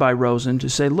impressed by Rosen to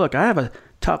say, look, I have a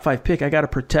top 5 pick I got to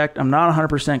protect. I'm not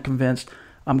 100% convinced.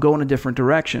 I'm going a different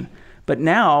direction. But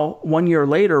now, 1 year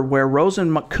later, where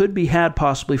Rosen could be had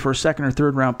possibly for a second or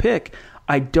third round pick,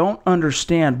 I don't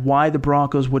understand why the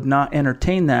Broncos would not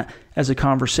entertain that as a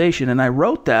conversation. And I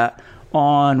wrote that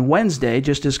on Wednesday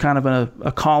just as kind of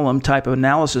a column type of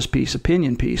analysis piece,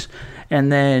 opinion piece.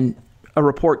 And then a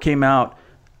report came out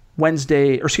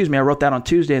Wednesday, or excuse me, I wrote that on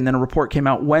Tuesday, and then a report came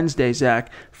out Wednesday,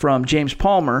 Zach, from James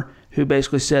Palmer, who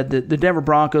basically said that the Denver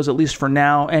Broncos, at least for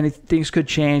now, and things could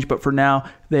change, but for now,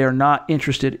 they are not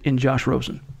interested in Josh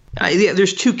Rosen.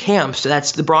 There's two camps.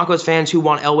 That's the Broncos fans who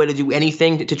want Elway to do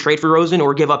anything to trade for Rosen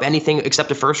or give up anything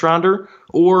except a first rounder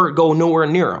or go nowhere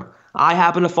near him. I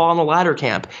happen to fall in the latter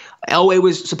camp. Elway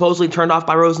was supposedly turned off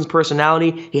by Rosen's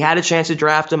personality. He had a chance to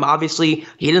draft him. Obviously,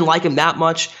 he didn't like him that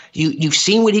much. You've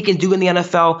seen what he can do in the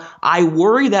NFL. I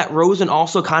worry that Rosen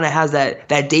also kind of has that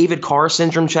David Carr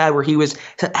syndrome, Chad, where he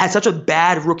had such a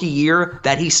bad rookie year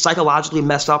that he's psychologically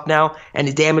messed up now and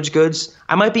is damaged goods.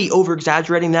 I might be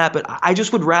over-exaggerating that, but I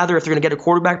just would rather, if they're going to get a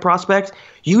quarterback prospect,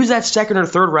 use that second or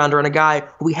third rounder on a guy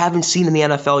who we haven't seen in the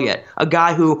NFL yet, a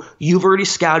guy who you've already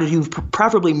scouted, you've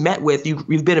preferably met with,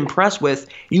 you've been impressed with,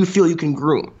 you feel you can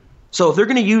groom. So if they're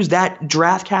going to use that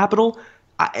draft capital,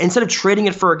 instead of trading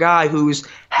it for a guy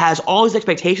has all his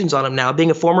expectations on him now,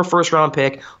 being a former first-round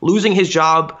pick, losing his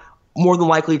job more than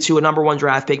likely to a number 1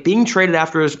 draft pick, being traded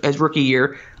after his rookie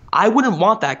year, I wouldn't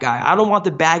want that guy. I don't want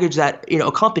the baggage that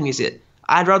accompanies it.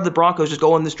 I'd rather the Broncos just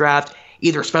go in this draft,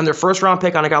 either spend their first-round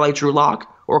pick on a guy like Drew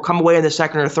Lock or come away in the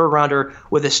second or third rounder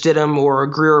with a Stidham or a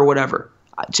Greer or whatever.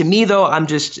 To me, though,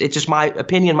 it's just my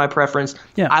opinion, my preference.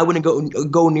 Yeah. I wouldn't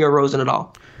go near Rosen at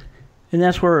all. And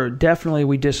that's where definitely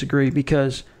we disagree,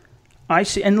 because I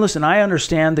see, and listen, I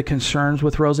understand the concerns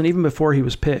with Rosen even before he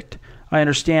was picked. I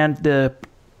understand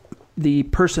the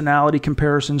personality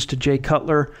comparisons to Jay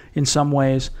Cutler in some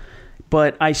ways,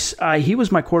 but he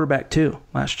was my quarterback too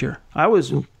last year. I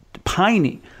was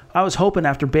pining. I was hoping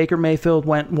after Baker Mayfield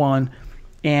went 1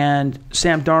 and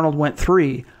Sam Darnold went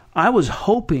 3, I was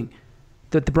hoping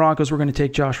that the Broncos were going to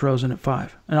take Josh Rosen at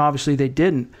 5. And obviously they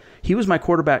didn't. He was my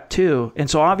quarterback too. And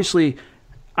so obviously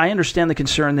I understand the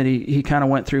concern that he kind of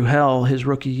went through hell his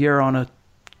rookie year on a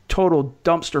total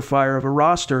dumpster fire of a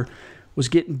roster, was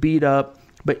getting beat up.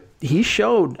 But he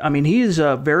showed, he's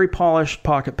a very polished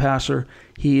pocket passer.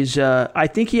 I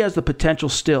think he has the potential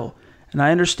still. And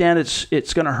I understand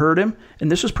it's going to hurt him. And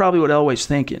this is probably what Elway's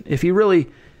thinking. If he really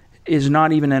is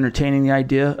not even entertaining the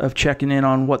idea of checking in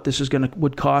on what this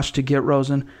would cost to get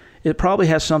Rosen, it probably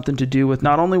has something to do with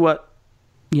not only what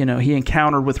he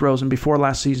encountered with Rosen before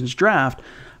last season's draft,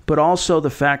 but also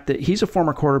the fact that he's a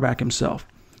former quarterback himself,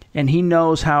 and he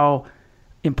knows how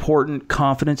important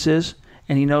confidence is,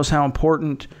 and he knows how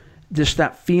important just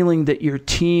that feeling that your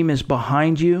team is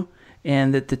behind you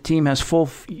and that the team has full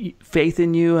faith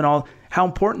in you, and all how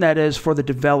important that is for the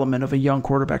development of a young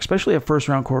quarterback, especially a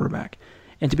first-round quarterback.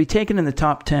 And to be taken in the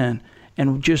top 10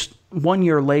 and just 1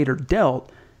 year later dealt,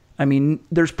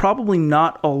 there's probably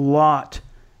not a lot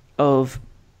of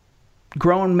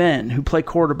grown men who play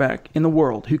quarterback in the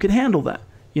world who can handle that.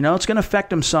 It's going to affect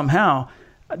them somehow.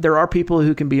 There are people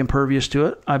who can be impervious to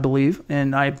it, I believe,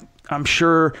 and I'm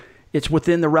sure it's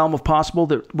within the realm of possible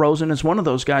that Rosen is one of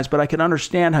those guys, but I can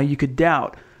understand how you could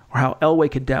doubt, or how Elway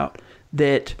could doubt,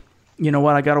 that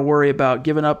I got to worry about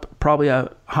giving up probably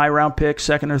a high round pick,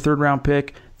 second or third round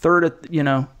pick,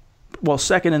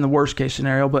 second in the worst case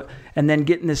scenario, and then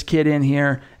getting this kid in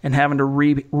here and having to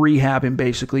rehab him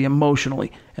basically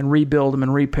emotionally and rebuild him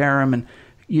and repair him, and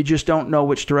you just don't know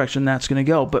which direction that's going to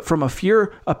go. But from a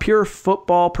pure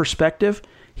football perspective,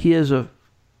 he is a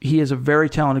very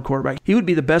talented quarterback. He would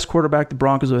be the best quarterback the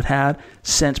Broncos have had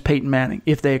since Peyton Manning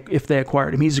if they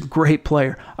acquired him. He's a great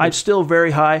player. I'm still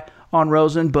very high on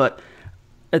Rosen, but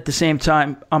at the same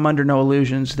time, I'm under no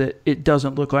illusions that it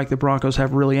doesn't look like the Broncos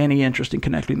have really any interest in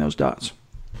connecting those dots.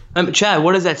 Chad,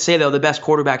 what does that say, though? The best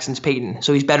quarterback since Peyton.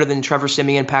 So he's better than Trevor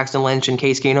Siemian, Paxton Lynch, and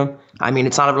Case Keenum?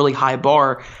 It's not a really high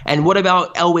bar. And what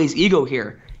about Elway's ego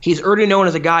here? He's already known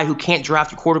as a guy who can't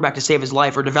draft a quarterback to save his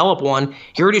life or develop one.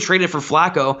 He already traded for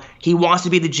Flacco. He wants to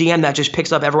be the GM that just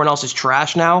picks up everyone else's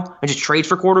trash now and just trades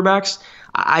for quarterbacks.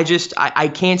 I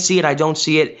can't see it. I don't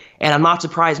see it. And I'm not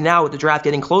surprised now with the draft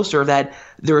getting closer that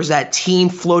there's that team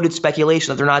floated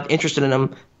speculation that they're not interested in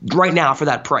him right now for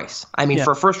that price. I mean,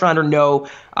 for a first rounder, no.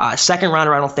 Second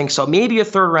rounder, I don't think so. Maybe a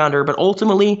third rounder, but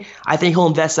ultimately, I think he'll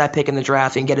invest that pick in the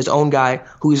draft and get his own guy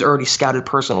who he's already scouted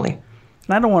personally.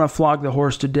 And I don't want to flog the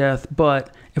horse to death,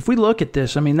 but if we look at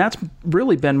this, I mean, that's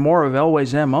really been more of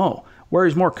Elway's MO. Where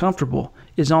he's more comfortable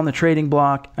is on the trading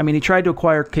block. I mean, he tried to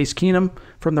acquire Case Keenum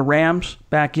from the Rams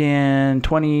back in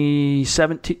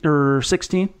 2017 or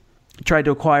 16. He tried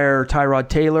to acquire Tyrod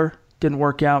Taylor. Didn't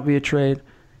work out via trade.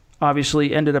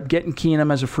 Obviously, ended up getting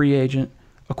Keenum as a free agent.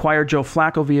 Acquired Joe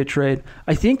Flacco via trade.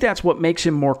 I think that's what makes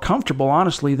him more comfortable,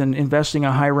 honestly, than investing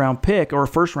a high-round pick or a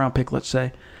first-round pick, let's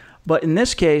say. But in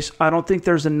this case, I don't think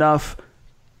there's enough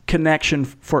connection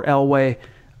for Elway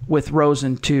with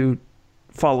Rosen to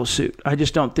follow suit. I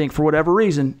just don't think, for whatever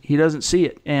reason, he doesn't see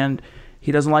it. And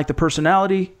he doesn't like the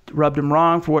personality, rubbed him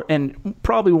wrong. And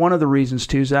probably one of the reasons,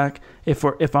 too, Zach,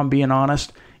 if I'm being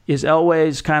honest, is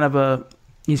Elway's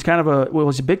he's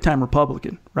a big-time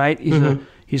Republican, right?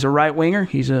 He's a right-winger.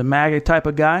 He's a MAGA type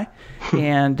of guy.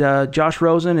 And Josh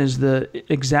Rosen is the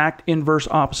exact inverse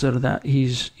opposite of that.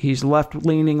 He's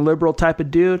left-leaning, liberal type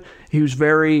of dude. He was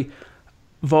very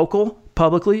vocal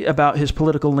publicly about his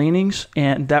political leanings,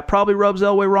 and that probably rubs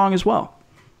Elway wrong as well.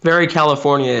 Very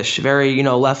California-ish, very,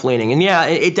 left-leaning. And yeah,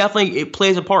 it definitely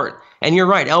plays a part. And you're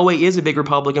right, Elway is a big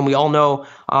Republican. We all know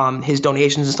his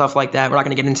donations and stuff like that. We're not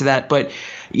going to get into that. But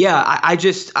yeah, I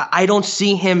don't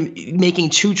see him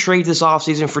making two trades this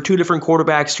offseason for two different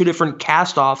quarterbacks, two different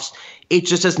cast-offs. It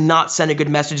just does not send a good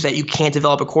message that you can't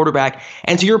develop a quarterback.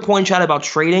 And to your point, Chad, about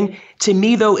trading, to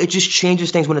me, though, it just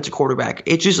changes things when it's a quarterback.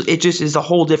 It just is a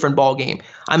whole different ball game.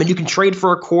 I mean, you can trade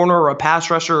for a corner or a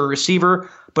pass rusher or a receiver,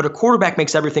 but a quarterback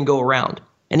makes everything go around.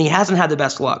 And he hasn't had the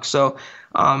best luck. So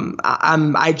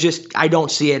I don't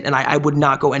see it, and I would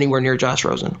not go anywhere near Josh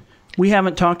Rosen. We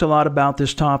haven't talked a lot about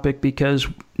this topic because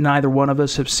neither one of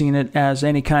us have seen it as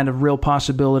any kind of real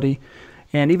possibility.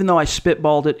 And even though I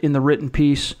spitballed it in the written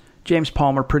piece, James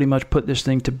Palmer pretty much put this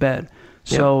thing to bed.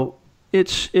 So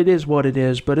it is what it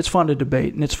is, but it's fun to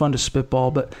debate and it's fun to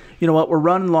spitball. But you know what? We're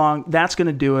running long. That's going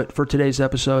to do it for today's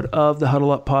episode of the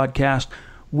Huddle Up Podcast.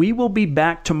 We will be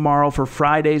back tomorrow for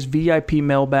Friday's VIP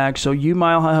mailbag. So you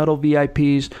Mile High Huddle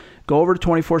VIPs, go over to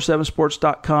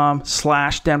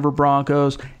 247sports.com/Denver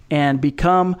Broncos and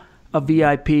become a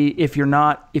VIP. If you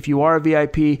are a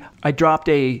VIP, I dropped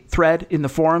a thread in the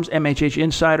forums, MHH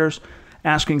Insiders,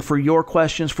 asking for your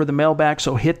questions for the mailbag.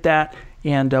 So hit that,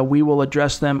 and we will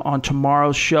address them on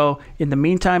tomorrow's show. In the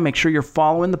meantime, make sure you're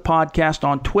following the podcast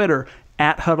on Twitter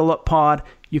 @HuddleUpPod.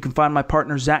 You can find my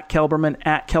partner, Zach Kelberman,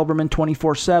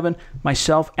 @Kelberman247,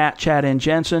 myself, @Chad N.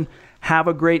 Jensen. Have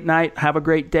a great night. Have a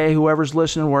great day, whoever's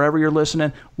listening, wherever you're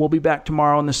listening. We'll be back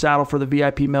tomorrow in the saddle for the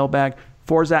VIP mailbag.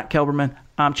 For Zach Kelberman,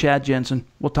 I'm Chad Jensen.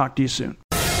 We'll talk to you soon.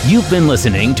 You've been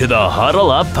listening to the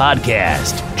Huddle Up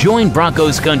Podcast. Join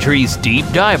Broncos Country's deep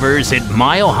divers at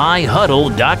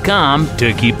milehighhuddle.com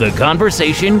to keep the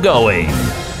conversation going.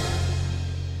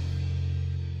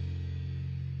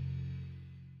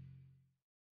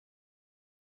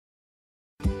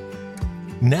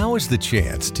 Now is the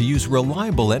chance to use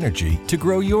reliable energy to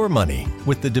grow your money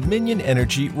with the Dominion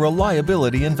Energy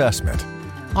Reliability Investment.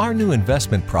 Our new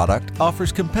investment product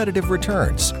offers competitive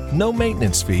returns, no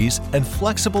maintenance fees, and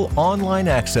flexible online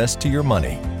access to your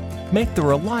money. Make the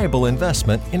reliable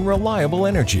investment in reliable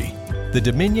energy. The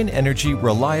Dominion Energy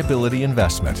Reliability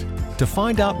Investment. To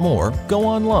find out more, go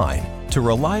online to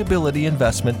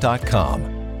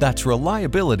reliabilityinvestment.com. That's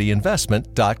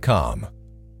reliabilityinvestment.com.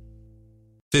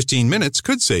 15 minutes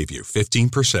could save you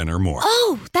 15% or more.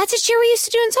 Oh, that's a cheer we used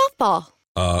to do in softball.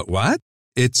 What?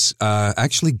 It's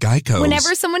actually Geico.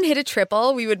 Whenever someone hit a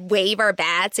triple, we would wave our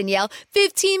bats and yell,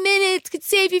 15 minutes could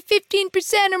save you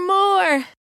 15% or more.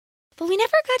 But we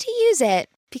never got to use it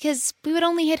because we would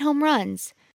only hit home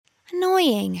runs.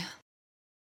 Annoying.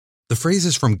 The phrase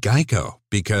is from Geico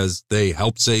because they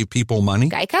help save people money.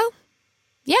 Geico?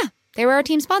 Yeah, they were our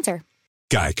team sponsor.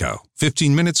 Geico.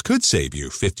 15 minutes could save you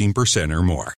 15% or more.